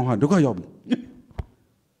ကောင်းတစ်ကောင်းဟာဒုက္ခရောက်ပြီ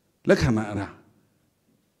လက်ခံတာအဲ့ဒါ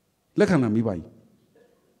လက်ခံတာမိပါ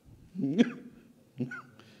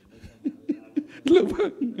လို့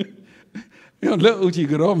လို့ဦးကြီး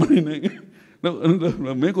ကတော့မနေနဲ့လို့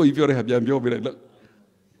မင်းကိုကြီးပြောတဲ့ဟာပြန်ပြောပြလိုက်လို့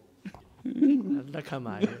လက်ခံ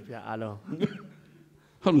ပါရဲ့ဗျာအားလုံး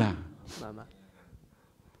ဟုတ်လားမှန်ပါ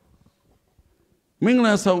မင်္ဂ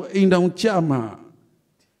လာဆောင်အိမ်တောင်ကြမှာ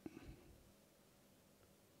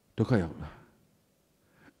ဒုက္ခရောက်တာ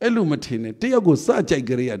အဲ့လိုမထင်နဲ့တယောက်ကိုစကြိုက်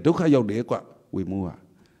ကြရဒုက္ခရောက်တယ်ကွဝေမိုးဟာ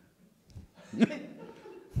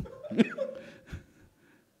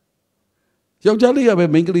ယောက်ျားလေးကပဲ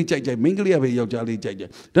မိန်းကလေးကြိုက်မိန်းကလေးကပဲယောက်ျားလေးကြိုက်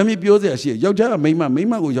ဒါမျိုးပြောစရာရှိရယောက်ျားကမိန်း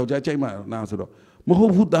မကိုယောက်ျားကြိုက်မှလားဆိုတော့မဟု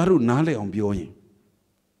တ်ဘူးသားတို့နားလဲအောင်ပြောရင်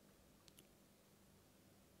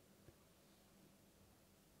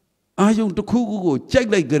အာယုံတစ်ခုခုကိုကြိုက်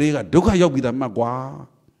လိုက်ကြတဲ့ကဒုက္ခရောက်ပြီသားမှတ်ကွာ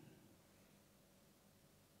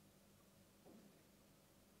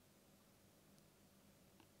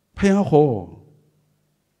ဖះဟော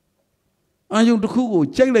အာယုံတစ်ခုကို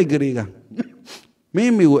ကြိုက်လိုက်ကြတဲ့ကမ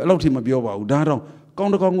င်းမေကိုအဲ့လောက်ထိမပြောပါဘူးဒါတော့ကော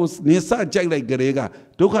င်းတကောင်းကိုနေစကြိုက်လိုက်ကြတဲ့က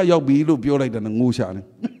ဒုက္ခရောက်ပြီလို့ပြောလိုက်တယ်ငိုရှာတယ်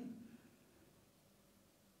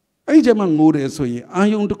အဲ့ဒီမှာငိုတယ်ဆိုရင်အာ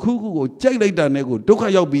ယုံတစ်ခုခုကိုကြိုက်လိုက်တာနဲ့ကိုဒုက္ခ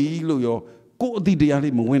ရောက်ပြီလို့ရောကိုယ်အတိတရား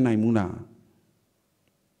လေးမဝင်နိုင်ဘူးလား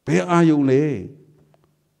ဘယ်အာယုံလဲ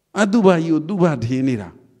အတုပါကြီးကိုသူ့ဘာထင်းနေတာ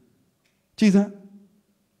ကြည်စမ်း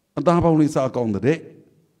အသားပေါင်းလေးစားကောင်းတဲ့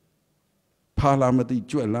ဖာလာမသိ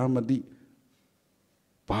ကြွက်လာမသိ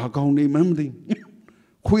ဘာကောင်းနေမှမသိ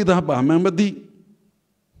ခွေးသားပါမှမသိ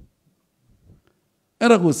အဲ့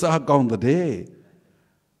ဒါကိုစားကောင်းတဲ့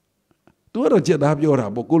သူကတော့ကြက်သားပြောတာ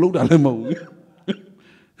ပေါ့ကိုလုံးတာလည်းမဟုတ်ဘူး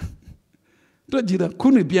တွေ့ကြည့်တာခု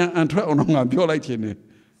နှစ်ပြန်အန်ထွက်အောင်တော့ငါပြောလိုက်ခြင်းနဲ့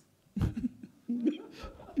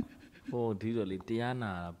ဟိုဒီတော့လေတရား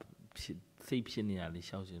နာစိတ်ဖြစ်နေရလေ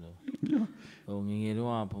ရှောက်ရှင်တော့ ငငယ်တော့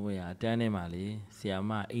ဘုံရအတန်းထဲမှာလေဆီယာ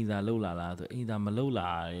မအိမ်သာလှုပ်လာလားဆိုအိမ်သာမလှုပ်လာ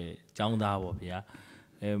တဲ့ចောင်းသားပေါ့ဗျာ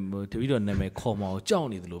တပည့်တော်နာမည်ခေါ်မအောင်ကြောက်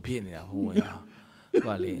နေသလိုဖြစ်နေတာဘုံရ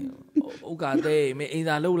ဟိုကလေဥက္ကတဲ့မင်းအိမ်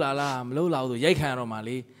သာလှုပ်လာလားမလှုပ်လာဘူးဆိုရိုက်ခံရတော့မှ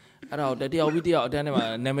လေအဲ့တော့တယောက်ပြီးတယောက်အတန်းထဲမှာ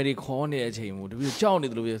နာမည်ခေါ်နေတဲ့အချိန်မို့တပည့်တော်ကြောက်နေ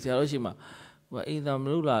သလိုဖြစ်ဆရာတော်ရှိမှဟိုအိမ်သာမ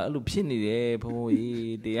လှုပ်လာအဲ့လိုဖြစ်နေတယ်ဘုံ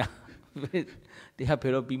ကြီးတရားဖေ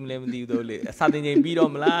တော့ပြီးမလဲမသိဘူးတော့လေအစာတင်ချိန်ပြီး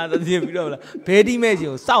တော့မလားသတိပြီးတော့မလားဘဲဒီမဲ့ချ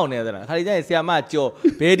င်းကိုစောင့်နေသလားခါလေးကျရင်ဆရာမကြော်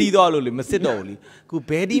ဘဲဒီတော့လို့လေမစစ်တော့ဘူးလေခု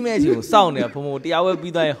ဘဲဒီမဲ့ချင်းကိုစောင့်နေတာဘုံဘုံတရားဝဲ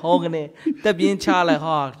ပြီးသွားရင်ဟောကနေတက်ပြင်းချလိုက်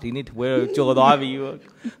ဟာဒီနေ့တပွဲတော့ကြော်သွားပြီဟိုက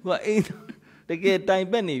အိမ်တကယ်တိုင်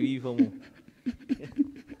ပက်နေပြီဘုံဘုံ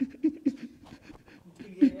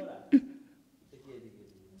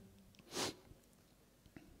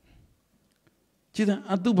ကြည်တဲ့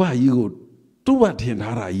အတုပကြီးကိုတုပထင်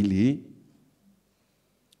ထားတာကြီးလေ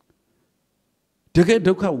တကယ်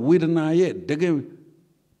ဒုက္ခဝေဒနာရဲ့တကယ်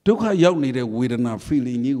ဒုက္ခရောက်နေတဲ့ဝေဒနာ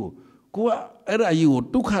feeling ကြီးကိုကိုကအဲ့ဒါကြီးကို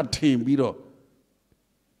ဒုက္ခထင်ပြီးတော့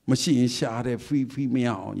မရှိရင်ရှားတဲ့ feel မရ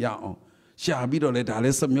အောင်ရအောင်ရှားပြီးတော့လေဒါလ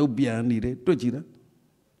ည်းစမြုပ်ပြန်နေတယ်တွေ့ကြည့်လား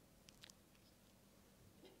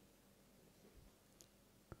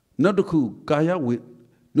နောက်တစ်ခုကာယဝေ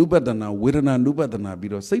နုပဒနာဝေဒနာနုပဒနာ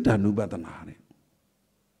ပြီးတော့စိတ်ဓာနုပဒနာတဲ့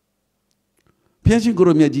ဖျက်ရှင်ကိုရ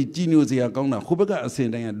မြတ်ကြီးကြီးညိုစရာကောင်းတာဟိုဘက်ကအစဉ်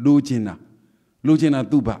တိုင်းကလိုချင်တာ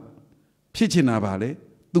သူ့ဘဖြစ်ချင်တာပါလေ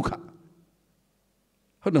ဒုက္ခ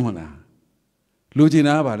ဟုတ်တယ်မဟုတ်လားလိုချင်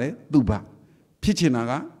တာကပါလေသူ့ဘဖြစ်ချင်တာ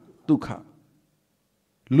ကဒုက္ခ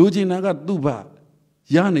လိုချင်တာကသူ့ဘ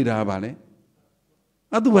ရနေတာကပါလေ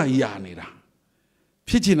အတုဘရနေတာ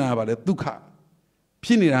ဖြစ်ချင်တာကပါလေဒုက္ခဖြ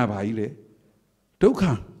စ်နေတာပါကြီးလေဒုက္ခ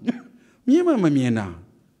မြင်မှမမြင်တာ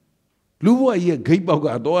လူဘဝကြီးရဲ့ဂိတ်ပေါက်က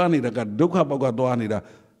သွားနေတာကဒုက္ခပေါက်ကသွားနေတာ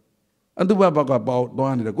အတုပပေါက်ကပေါက်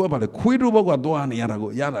သွားနေတာကိုကဘာလဲခွေးတို့ပေါက်ကသွားနေရတာ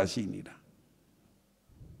ကိုရတာရှိနေတာ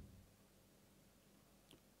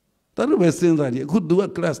တလူပဲစဉ်းစားကြည့်အခု तू က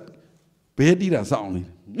class ဘဲတီးတာစောင့်နေ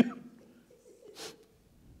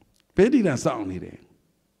ဘဲတီးတာစောင့်နေတယ်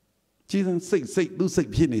ကြည်စံစိတ်သူစိတ်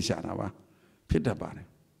ဖြစ်နေရှာတာပါဖြစ်တတ်ပါတယ်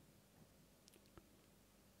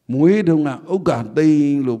မွေးတုန်းကဥက္ကသိ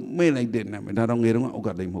န်းလို့မဲ့လိုက်တဲ့နာမည်ဒါတော့ငယ်တုန်းကဥက္က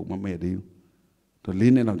သိန်းမဟုတ်မမဲ့သေးဘူးသူ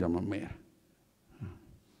4နှစ်လောက်ကြာမှမဲ့ဟ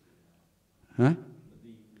မ်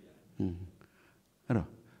အဲ့တော့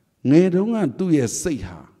ငယ်တုန်းကသူ့ရဲ့စိတ်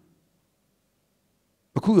ဟာ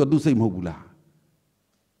အခုရောသူ့စိတ်မဟုတ်ဘူးလား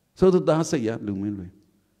ဆိုတော့သားစိတ်ရလူမင်းလွင်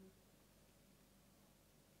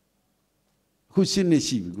အခု7နှစ်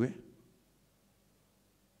ရှိပြီကွယ်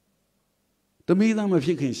တမီးသားမဖြ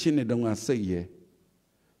စ်ခင်7နှစ်တုန်းကစိတ်ရဲ့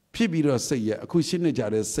ဖြစ်ပြီးတော့စိတ်ရဲ့အခု7နှစ်ကြာ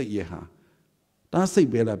တဲ့စိတ်ရဲ့ဟာသားစိတ်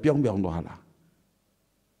ပဲလားပြောင်းသွားလား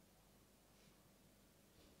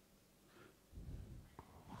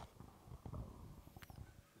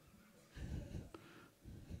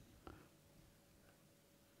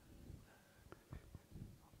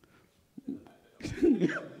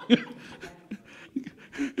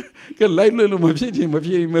ကလိုက်လို့မဖြစ်ချင်မ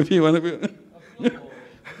ဖြစ်ပါနဲ့ပြော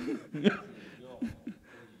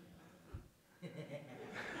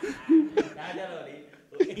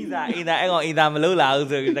အိမ်သာအဲ့ကောင်အိမ်သာမလုပ်လာဘူး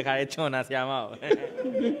ဆိုပြီးတခါလေးချွန်တာဆရာမဟုတ်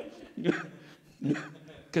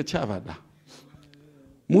ကချပါတာ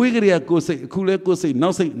မွေးကလေးကိုစိတ်အခုလဲကိုစိတ်နော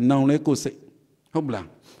က်စိတ်နောင်လဲကိုစိတ်ဟုတ်မလား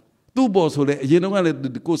သူ့ပေါ်ဆိုလဲအရင်တော့ကလည်း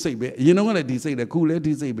ကိုစိတ်ပဲအရင်တော့ကလည်းဒီစိတ်လဲခုလဲ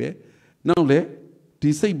ဒီစိတ်ပဲနောက်လဲ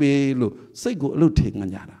ဒီစိတ်ပဲလို့စိတ်ကိုအလုပ်ထင်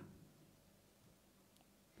ကြတာ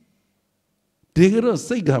ဒီကတော့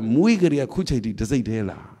စိတ်ကမွေးကလေးခုချိန်ဒီတစိတ်သေး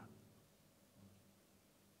လား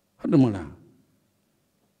ဟုတ်တယ်မလား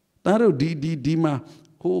ဒါတို့ဒီမှာ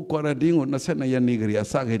ဟိုကွာရန်တင်းကို22ရက်နေကြရ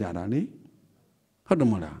စခဲ့ကြတာလေဟုတ်တယ်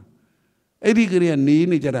မလားအဲ့ဒီကလေးကနေ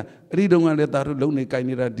နေကြတာအဲ့ဒီတုန်းကလည်းဒါတို့လုံနေကြိုင်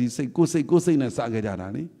နေတာဒီစိတ်ကိုစိတ်နဲ့စခဲ့ကြတာ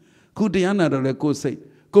လေခုတရားနာတော့လေကိုစိတ်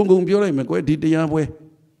ကုံပြောလိုက်မယ်ကွယ်ဒီတရားပွဲ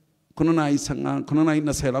9နာရီ15 9နာရီ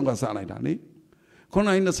20လောက်ကစလိုက်တာလေ9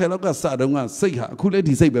နာရီ20လောက်ကစတော့ကစိတ်ဟာအခုလည်း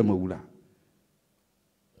ဒီစိတ်ပဲမဟုတ်ဘူးလား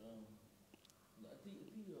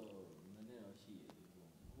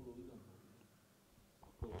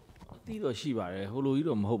တီးတော့ရှိပါတယ်ဟိုလိုကြီး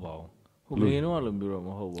တော့မဟုတ်ပါဘူးဟိုငယ်တော့လိုမျိုးတော့မ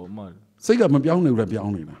ဟုတ်ဘူးမှစိတ်ကမပြောင်းနေဘူးလားပြော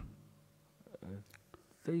င်းနေလား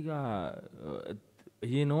စိတ်ကအ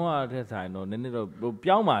ရင်တော့အထက်ဆိုင်တော့နည်းနည်းတော့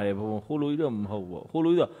ပြောင်းပါတယ်ဘုံဟိုလိုကြီးတော့မဟုတ်ဘူးဟို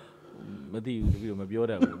လိုကြီးတော့မသိဘူးတပည့်တော့မပြော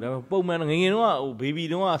တတ်ဘူးဒါပေမဲ့ပုံမှန်ငယ်တော့ဟိုဘေဘီ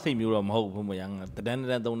တော့စိတ်မျိုးတော့မဟုတ်ဘူးဘုံမရတန်း3တ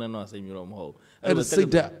န်းတော့စိတ်မျိုးတော့မဟုတ်အဲ့ဒါစိတ်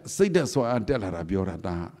တက်ဆိုတာတက်လာတာပြောတာ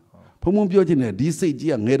တာဘုံပြောချင်တယ်ဒီစိတ်ကြီး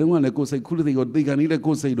ကငယ်တုန်းကလည်းကိုယ်စိတ်ခုစိတ်ကိုသိကန်လေးလည်း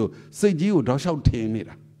ကိုယ်စိတ်တို့စိတ်ကြီးကိုတောက်လျှောက်ထင်နေ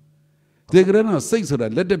တာဒီကရဏစိတ်ဆိုတာ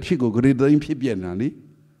လက်တက်ဖြစ်ကိုဂရေတိုင်းဖြစ်ပြနေတာလေ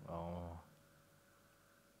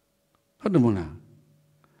ဟုတ်တယ်မလား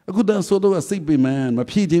အခုတန်းဆိုတော့စိတ်ပင်မ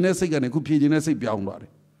ဖြည့်ခြင်းတဲ့စိတ်ကနေအခုဖြည့်ခြင်းတဲ့စိတ်ပြောင်းသွားတ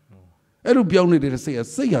ယ် အဲ့လိုပြောင်းနေတဲ့စိ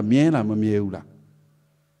တ်ကမြဲလားမမြဲဘူးလား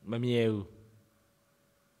မမြဲဘူး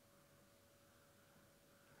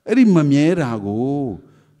အဲ့ဒီမမြဲတာကို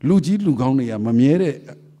လူကြီးလူကောင်းတွေကမမြဲတဲ့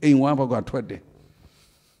အိမ်ဝါဘောက်ကထွက်တယ်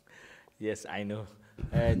Yes I know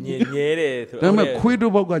မြဲတယ်ဆိုဒါပေမဲ့ခွေး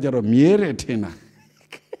တို့ဘောက်ကကျတော့မြဲတယ်ထင်တာ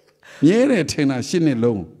မြဲတယ်ထင်တာရှင်းနေ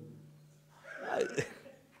လုံး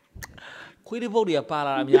ခွေးတို့ဘောက်တွေကပါ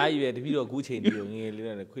လာအများကြီးပဲတပည့်တော်အခုချိန်ဒီငယ်လေး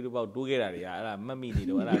နဲ့ခွေးတို့ဘောက်တိုးခဲ့တာတွေကအဲ့ဒါမတ်မိနေ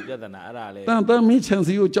တော့အဲ့ဒါပြဿနာအဲ့ဒါလေတန်မင်းချန်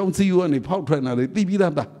စီကိုကြောင်းစီကိုကနေဖောက်ထွက်လာလေတိပြီး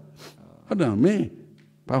သားဟုတ်တယ်မင်း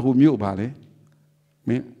ဘာဟိုမြို့ပါလဲမ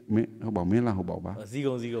င်းဟုတ်ပါမင်းလားဟုတ်ပါပါဇီး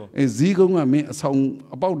ကုန်းဇီးကုန်းကမင်းအဆောင်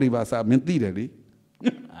အပေါက်တွေပါစားမင်းသိတယ်လေ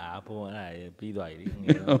ဘုံအဲ့ပြီးသွားပြီ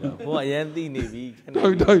ဘုံအရန်သိနေပြီ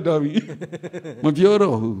တော်ပြီမပြော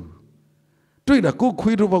တော့ဘူးတွေ့တာကို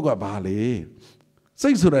ခွေးတို့ဘောက်ကဘာလဲစိ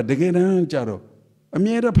တ်ဆိုတာတကယ်တမ်းကြတော့အ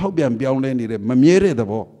မြဲတမ်းဖောက်ပြန်ပြောင်းလဲနေတဲ့မမြဲတဲ့သ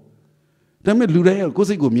ဘောဒါပေမဲ့လူတိုင်းကကိုယ်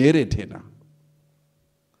စိတ်ကိုမြဲတယ်ထင်တာ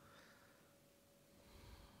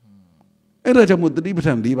အဲ့ဒါကြောင့်မို့တတိပဋ္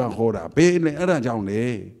ဌာန်၄ပါးဟောတာဘယ်လဲအဲ့ဒါကြောင့်လေ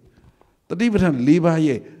တတိပဋ္ဌာန်၄ပါး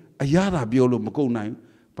ရဲ့အရာသာပြောလို့မကုန်နိုင်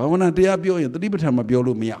ဘာဝနာတရားပြောရင်တတိပဋ္ဌာန်မပြော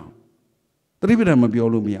လို့မရအောင်တတိပဋ္ဌာန်မပြော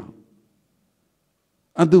လို့မရအောင်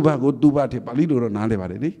အတုပကိုတုပထင်ပါဠိလိုတော့နားလည်ပါ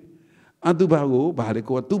တယ်လေအတုပကိုဘာလဲ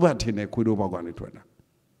ကိုကတုပထင်တဲ့ခွေးတို့ဘောက်ကနေထွက်တာ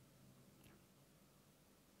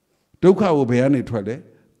ဒုက္ခကိုဘယ်ကနေထွက်လဲ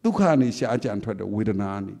ဒုက္ခကနေရှားကြံထွက်တဲ့ဝေဒ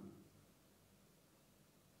နာကနေ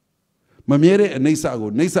မမြဲတဲ့အနိစ္စကို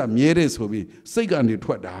နိစ္စမြဲတဲ့ဆိုပြီးစိတ်ကနေ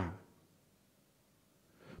ထွက်တာ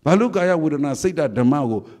ဘာလို့ကာယဝေဒနာစိတ်ဓမ္မ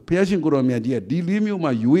ကိုဘုရားရှင်ကိုရောမြတ်ကြီးကဒီလေးမျိုး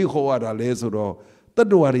မှာရွေးခေါ်ရတာလဲဆိုတော့တတ္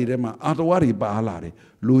တဝါတွေထဲမှာအာတဝါတွေပါလာတယ်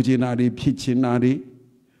လိုချင်တာတွေဖြစ်ချင်တာတွေ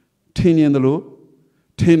ထင်ရင်လို့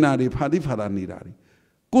ထင်တာတွေဖာတိဖာတာနေတာတွေ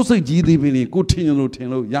ကိုယ်စိတ်ကြီးသေးပြီလေကိုထင်ရင်လို့ထင်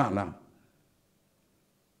လို့ရလား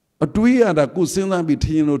အတွေးရတာကိုစဉ်းစားပြီးထ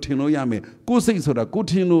င်ရင်လို့ထင်လို့ရမယ်ကိုစိတ်ဆိုတာကို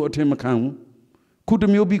ထင်လို့အထင်မခံဘူးခုတ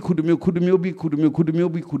စ်မျိုးပြီးခုတစ်မျိုးဖြ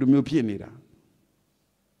စ်နေတာ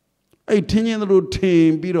အဲ့ထင်ရင်လို့ထင်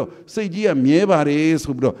ပြီးတော့စိတ်ကြီးကမြဲပါတယ်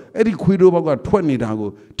ဆိုပြီးတော့အဲ့ဒီခွေးတို့ဘောက်ကထွက်နေတာကို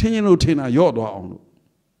ထင်ရင်လို့ထင်တာယော့သွားအောင်လို့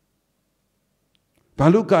ဘာ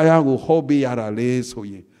လို့ကာယကိုဟောပေးရတာလဲဆို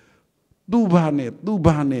ရင်သူ့ဘာ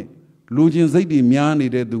နဲ့လူချင်းစိတ်တွေများနေ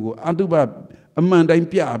တဲ့သူကိုအတုပအမှန်တိုင်း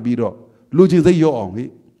ပြပြီးတော့လူချင်းစိတ်ယော့အောင်ဟိ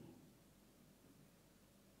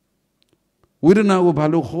ဝေဒနာကိုဘာ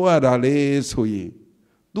လို့ဟောရတာလဲဆိုရင်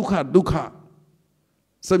ဒုက္ခ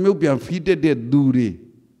စမြုပ်ပြန်ဖိတက်တဲ့သူတွေ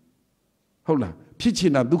ဟုတ်လားဖြစ်ချ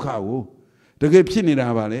င်တာဒုက္ခကိုတကယ်ဖြစ်နေတာ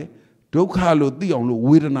ပါလေဒုက္ခလို့သိအောင်လို့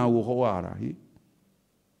ဝေဒနာကိုဟောရတာဟိ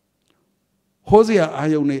ဟောစရာအာ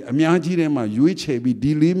ယုန်တွေအများကြီးထဲမှာရွေးချယ်ပြီး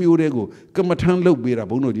ဒီလေးမျိုးတွေကိုကမ္မထမ်းလုပ်ပေးတာ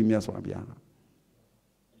ဘုန်းတော်ကြီးမြတ်စွာဘုရား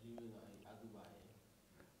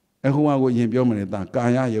အခုကိုအရင်ပြောမနေတာကာ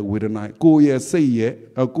ယရဲ့ဝေဒနာကိုယ်ရဲ့စိတ်ရဲ့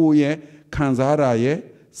ကိုယ်ရဲ့ခံစားတာရဲ့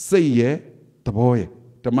စိတ်ရဲ့သဘောရဲ့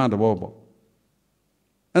ဓမ္မသဘောပေါ့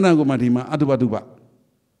အဲ့ဒါကိုမှဒီမှာအတုပတုပ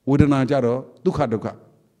ဝေဒနာကြတော့ဒုက္ခပေါ့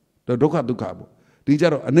ဒီကြ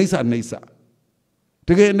တော့အနိစ္စတ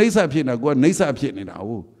ကယ်အနိစ္စဖြစ်နေတာကိုကနိစ္စဖြစ်နေတာ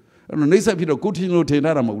ဟုတ်အဲ့တော့နိစ္စဖြစ်တော့ကိုထင်လို့ထင်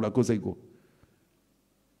တာမဟုတ်လားကိုစိတ်ကို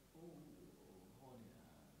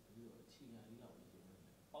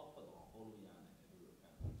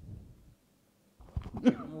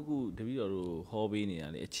အခုတပည့်တော်တို့ဟောပေးနေတာ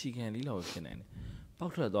လေအခြေခံလေးလောက်ဖြစ်နေတယ်ပော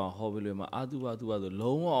က်ထွက်သွားဟောပေးလို့မှအာတုပဆို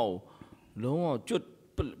လုံးဝကျွတ်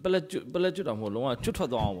ပလက်ကျွတ်တော့မဟုတ်လုံးဝကျွတ်ထွက်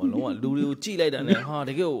သွားအောင်ပေါ့လုံးဝလူတွေကိုကြိလိုက်တာနဲ့ဟာ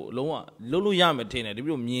တကယ်ကိုလုံးဝလုံးလို့ရမယ်ထင်တယ်တပ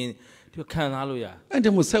ည့်တို့မြင်ဒီခံစားလို့ရအဲ့ဒါ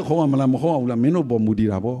မှဆက်ခေါ်မလားမခေါ်အောင်လားမင်းတို့ပေါ်မူတည်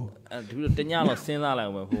တာပေါ့အဲ့တပည့်တို့တညတော့စဉ်းစားလိုက်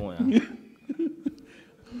အောင်ပဲဘုန်းရ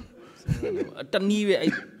တနည်းပဲ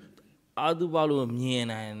အဲ့အာတုပလို့မြင်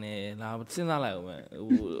နိုင်တယ်လာစဉ်းစားလိုက်အောင်ပဲ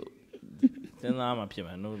ဟိုစဉ်းစားမှဖြစ်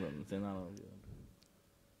မှာနို့စဉ်းစားတော့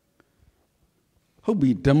ဟုတ်ပြီ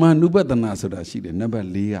ဓမ္မနုပဒနာဆိုတာရှိတယ်နံပါတ်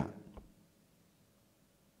4က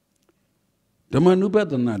ဓမ္မနုပ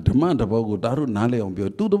ဒနာဓမ္မတဘောကိုဒါတို့နားလည်အောင်ပြော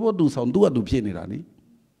သူတဘောသူဆောင်သူကသူဖြစ်နေတာလေ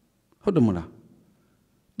ဟုတ်တယ်မလား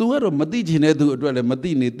သူကတော့မသိချင်တဲ့သူအတွက်လည်းမ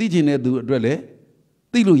သိနေသိချင်တဲ့သူအတွက်လည်း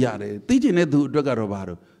သိလို့ရတယ်သိချင်တဲ့သူအတွက်ကတော့ဘာ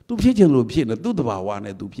လို့သူဖြစ်ချင်လို့ဖြစ်နေသူတဘာဝ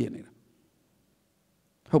နဲ့သူဖြစ်နေတာ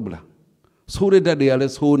ဟုတ်ပလားဆိုးတဲ့ဓာတ်တွေကလ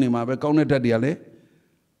ည်းဆိုးနေမှာပဲကောင်းတဲ့ဓာတ်တွေကလည်း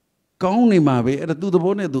ကောင်းနေမှာပဲအဲ့ဒါသူသ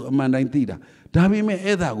ဘောနဲ့သူအမှန်တိုင်းသိတာဒါပေမဲ့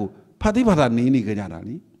အဲ့ဒါကိုဖာတိဖာတာနေကြတာ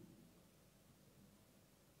လी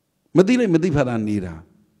မသိလိုက်မသိဖာတာနေတာ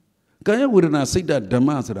ကာယဝေဒနာစိတ်ဓမ္မ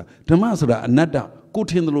ဆိုတာအနတ္တကို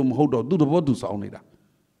ထင်တယ်လို့မဟုတ်တော့သူသဘောသူဆောင်နေတာ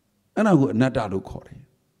အဲ့ဒါကိုအနတ္တလို့ခေါ်တယ်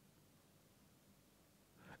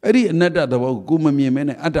အဲ့ဒီအနတ္တသဘောကိုမမြင်မဲ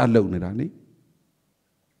နဲ့အတ္တလုံနေတာလी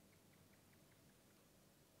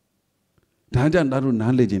ဒါကြောင့်ဒါတို့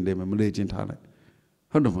နားလေခြင်းတယ်မလေခြင်းထားလိုက်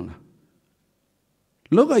ဟုတ်တယ်မလား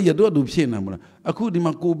လောကရတော့သူဖြစ်နေမှာအခုဒီ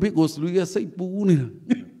မှာကိုဗစ်ကိုလူရစိတ်ပူနေတာ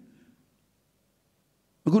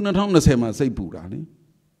အခု2020မှာစိတ်ပူတာလေ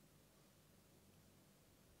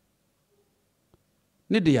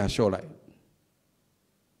နှစ်တရာလျှော့လိုက်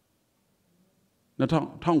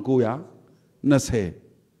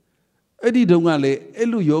1920အဲ့ဒီတုန်းကလေအဲ့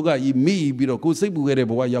လိုယောဂကြီးမိပြီးတော့ကိုစိတ်ပူခဲ့တဲ့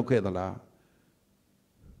ဘဝရောက်ခဲ့သလား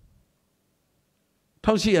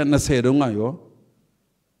1820တုန်းကရော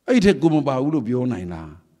အဲ့ထက်ကိုမပါဘူးလို့ပြောနိုင်လား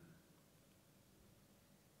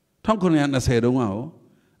1920တုန်းကရော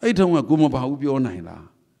အဲ့ထုံးကကိုမပါဘူးပြောနိုင်လား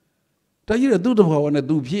ဒါကြီးတော့သူ့တဘောနဲ့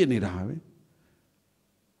သူဖြစ်နေတာပဲ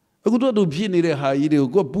အခုတော့သူဖြစ်နေတဲ့ဟာကြီးတွေကို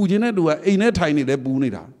ကိုပူခြင်းတဲ့သူကအိမ်ထဲထိုင်နေတယ်ပူနေ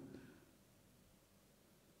တာ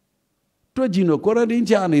တွက်ကြည့်တော့ကွာရန်တင်း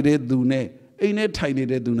ချနေတဲ့သူနဲ့အိမ်ထဲထိုင်နေ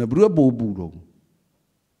တဲ့သူနဲ့ဘယ်သူကပိုပူတော့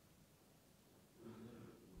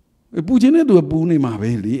ပူခြင်းတဲ့သူကပူနေမှာ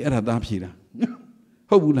ပဲလေအဲ့ဒါသားဖြေတာ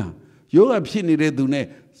ဟုတ်ဘူးလားယောဂဖြစ်နေတဲ့သူနဲ့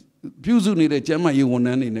ပြုစုနေတဲ့ကျမ်းမာရေးဝန်ထ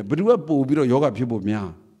မ်းတွေနဲ့ဘယ်သူကပို့ပြီးတော့ယောဂဖြစ်ဖို့များ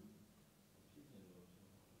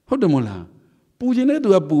ဟုတ်တယ်မလားပူခြင်းတဲ့သူ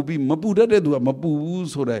ကပူပြီးမပူတတ်တဲ့သူကမပူဘူး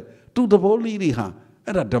ဆိုတဲ့သူသဘောလေးတွေဟာ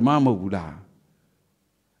အဲ့ဒါဓမ္မမဟုတ်ဘူးလား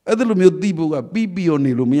အဲ့ဒါလိုမျိုးသိဖို့ကပြီးရော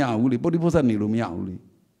နေလို့မရဘူးလေပုတိဘောဇနေလို့မရဘူးလေ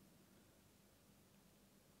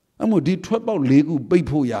အမို့ဒီထွက်ပေါက်၄ခုပိတ်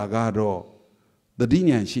ဖို့ရာကတော့တတိ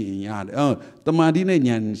ဉာဏ်ရှိရင်ရတယ်တမာတိနဲ့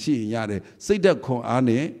ဉာဏ်ရှိရင်ရတယ်စိတ်ဓာတ်ခွန်အား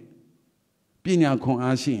နဲ့ပညာခွန်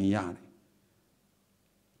အားရှိရင်ရတ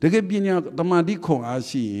ယ်တကယ်ပညာတမာတိခွန်အား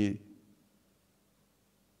ရှိရင်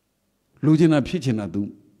လူကျင်တာဖြစ်ချင်တာသူ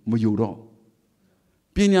မယူတော့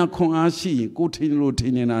ပညာခွန်အားရှိရင်ကိုထင်လို့ထ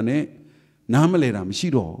င်နေတာနဲ့နားမလဲတာမရှိ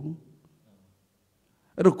တော့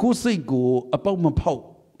အဲ့တော့ကိုယ်စိတ်ကိုအပေါက်မဖောက်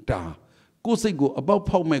တာကိုယ်စိတ်ကိုအပေါက်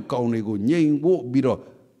ဖောက်မဲ့ကောင်တွေကိုငြိမ်ဖို့ပြီးတော့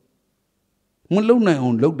မလုံနိုင်အော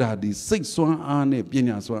င်လုပ်တာဒီစိတ်စွမ်းအားနဲ့ပ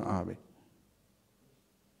ညာစွမ်းအားပဲ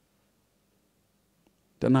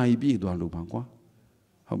တဏှာကြီးပြည့်သွားလို့ပါကွာ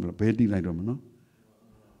ဟုတ်မလားဘယ်တိလိုက်တော့မနော်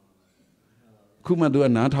ခုမှသူက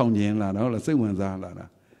နားထောင်ခြင်းလာတာဟုတ်လားစိတ်ဝင်စားလာတာ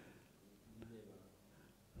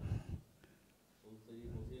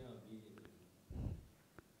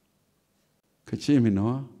ခချင်းမ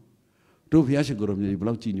နော်တို့ဘုရားရှိခိုးတော်မြတ်ဘယ်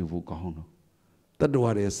လောက်ကြည်ညိုဖို့ကောင်းတော့တတ္တဝါ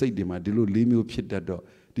ရဲ့စိတ်တွေမှာဒီလို၄မျိုးဖြစ်တတ်တော့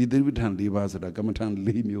ဒီသတိပဋ္ဌာန်၄ပါးဆိုတာကမ္မထန်၄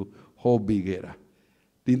မျိုးဟောပေးခဲ့တာ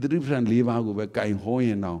ဒီသတိပဋ္ဌာန်၄ပါးကိုပဲကင်ဟောရ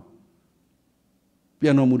င်တော့ပြ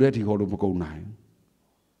န်တော်မူတဲ့ထီဟောလို့မကုန်နိုင်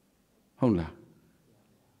ဟုတ်လား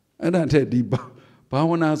အဲ့ဒါထက်ဒီဘာ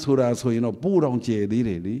ဝနာဆိုတာဆိုရင်တော့ပို့တော်ကျယ်သေးတ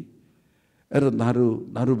ယ်လေအဲ့တော့သား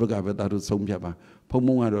တို့ဘက်ကပဲသားတို့ဆုံးဖြတ်ပါဘုံ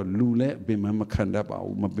ဘုံကတော့လူလည်းအပင်မမခံတတ်ပါ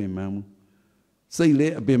ဘူးမပင်မဘူးစိတ်လ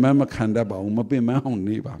ည်းအပင်မခံတတ်ပါဘူးမပင်မအောင်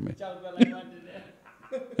နေပါမယ်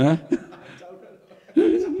ဟမ်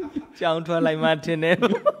ကြောင်ထွက်လိုက်မှထင်တယ်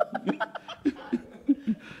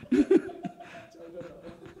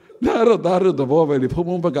ဒါတော့သဘောပဲလေဘုံ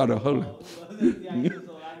ဘုံဘက်ကတော့ဟုတ်လား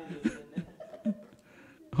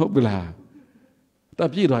ဟုတ်ပြီလားတ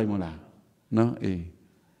ပြည့်သွားပြီမလားနော်အေး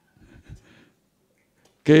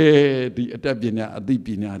ကဲဒီအတတ်ပညာအသိပ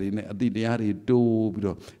ညာတွေနဲ့အသိတရားတွေတိုးပြီး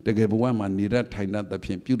တော့တကယ်ဘဝမှာနေရထိုင်တတ်သဖြ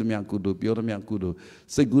င့်ပြုသမျှကုသိုလ်ပြောသမျှကုသိုလ်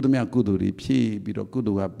စိတ်ကူးသမျှကုသိုလ်တွေဖြည့်ပြီးတော့ကု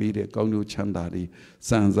သိုလ်ကပေးတဲ့ကောင်းကျိုးချမ်းသာတွေ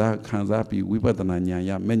စံစားခံစားပြီးဝိပဿနာဉာဏ်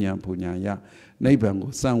ရမဉဏ်ဖူဉာဏ်ရနိဗ္ဗာန်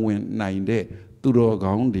ကိုစံဝင်နိုင်တဲ့သူတော်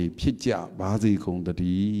ကောင်းတွေဖြစ်ကြပါစေကုန်သတ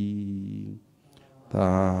ည်းသာ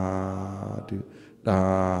ဓုသာ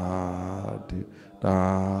ဓုသာ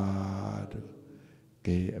ဓု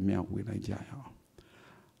ကဲအမြောက်ဝေလိုက်ကြရအောင်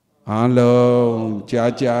အလုံး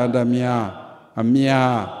ကြာသမျှအ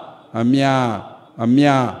မြ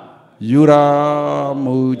ယူရ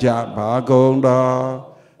မူကြပါကုန်တော်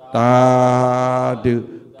သာဓု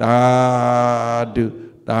သာဓု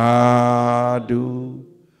သာဓု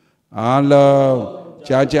အလုံး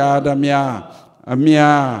ကြာသမျှအ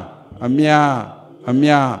မြ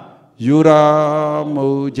ယူရမူ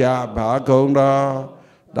ကြပါကုန်တော်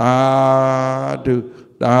သာဓု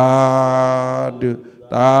သာဓု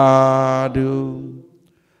သာဓု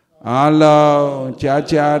အလုံး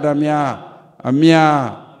ကြာသမျှအ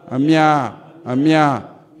မြ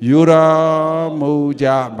ယူရမူကြ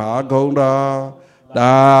ပါကုန်တော်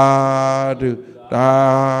သာဓုသာ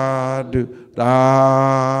ဓုသာ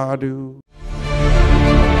ဓု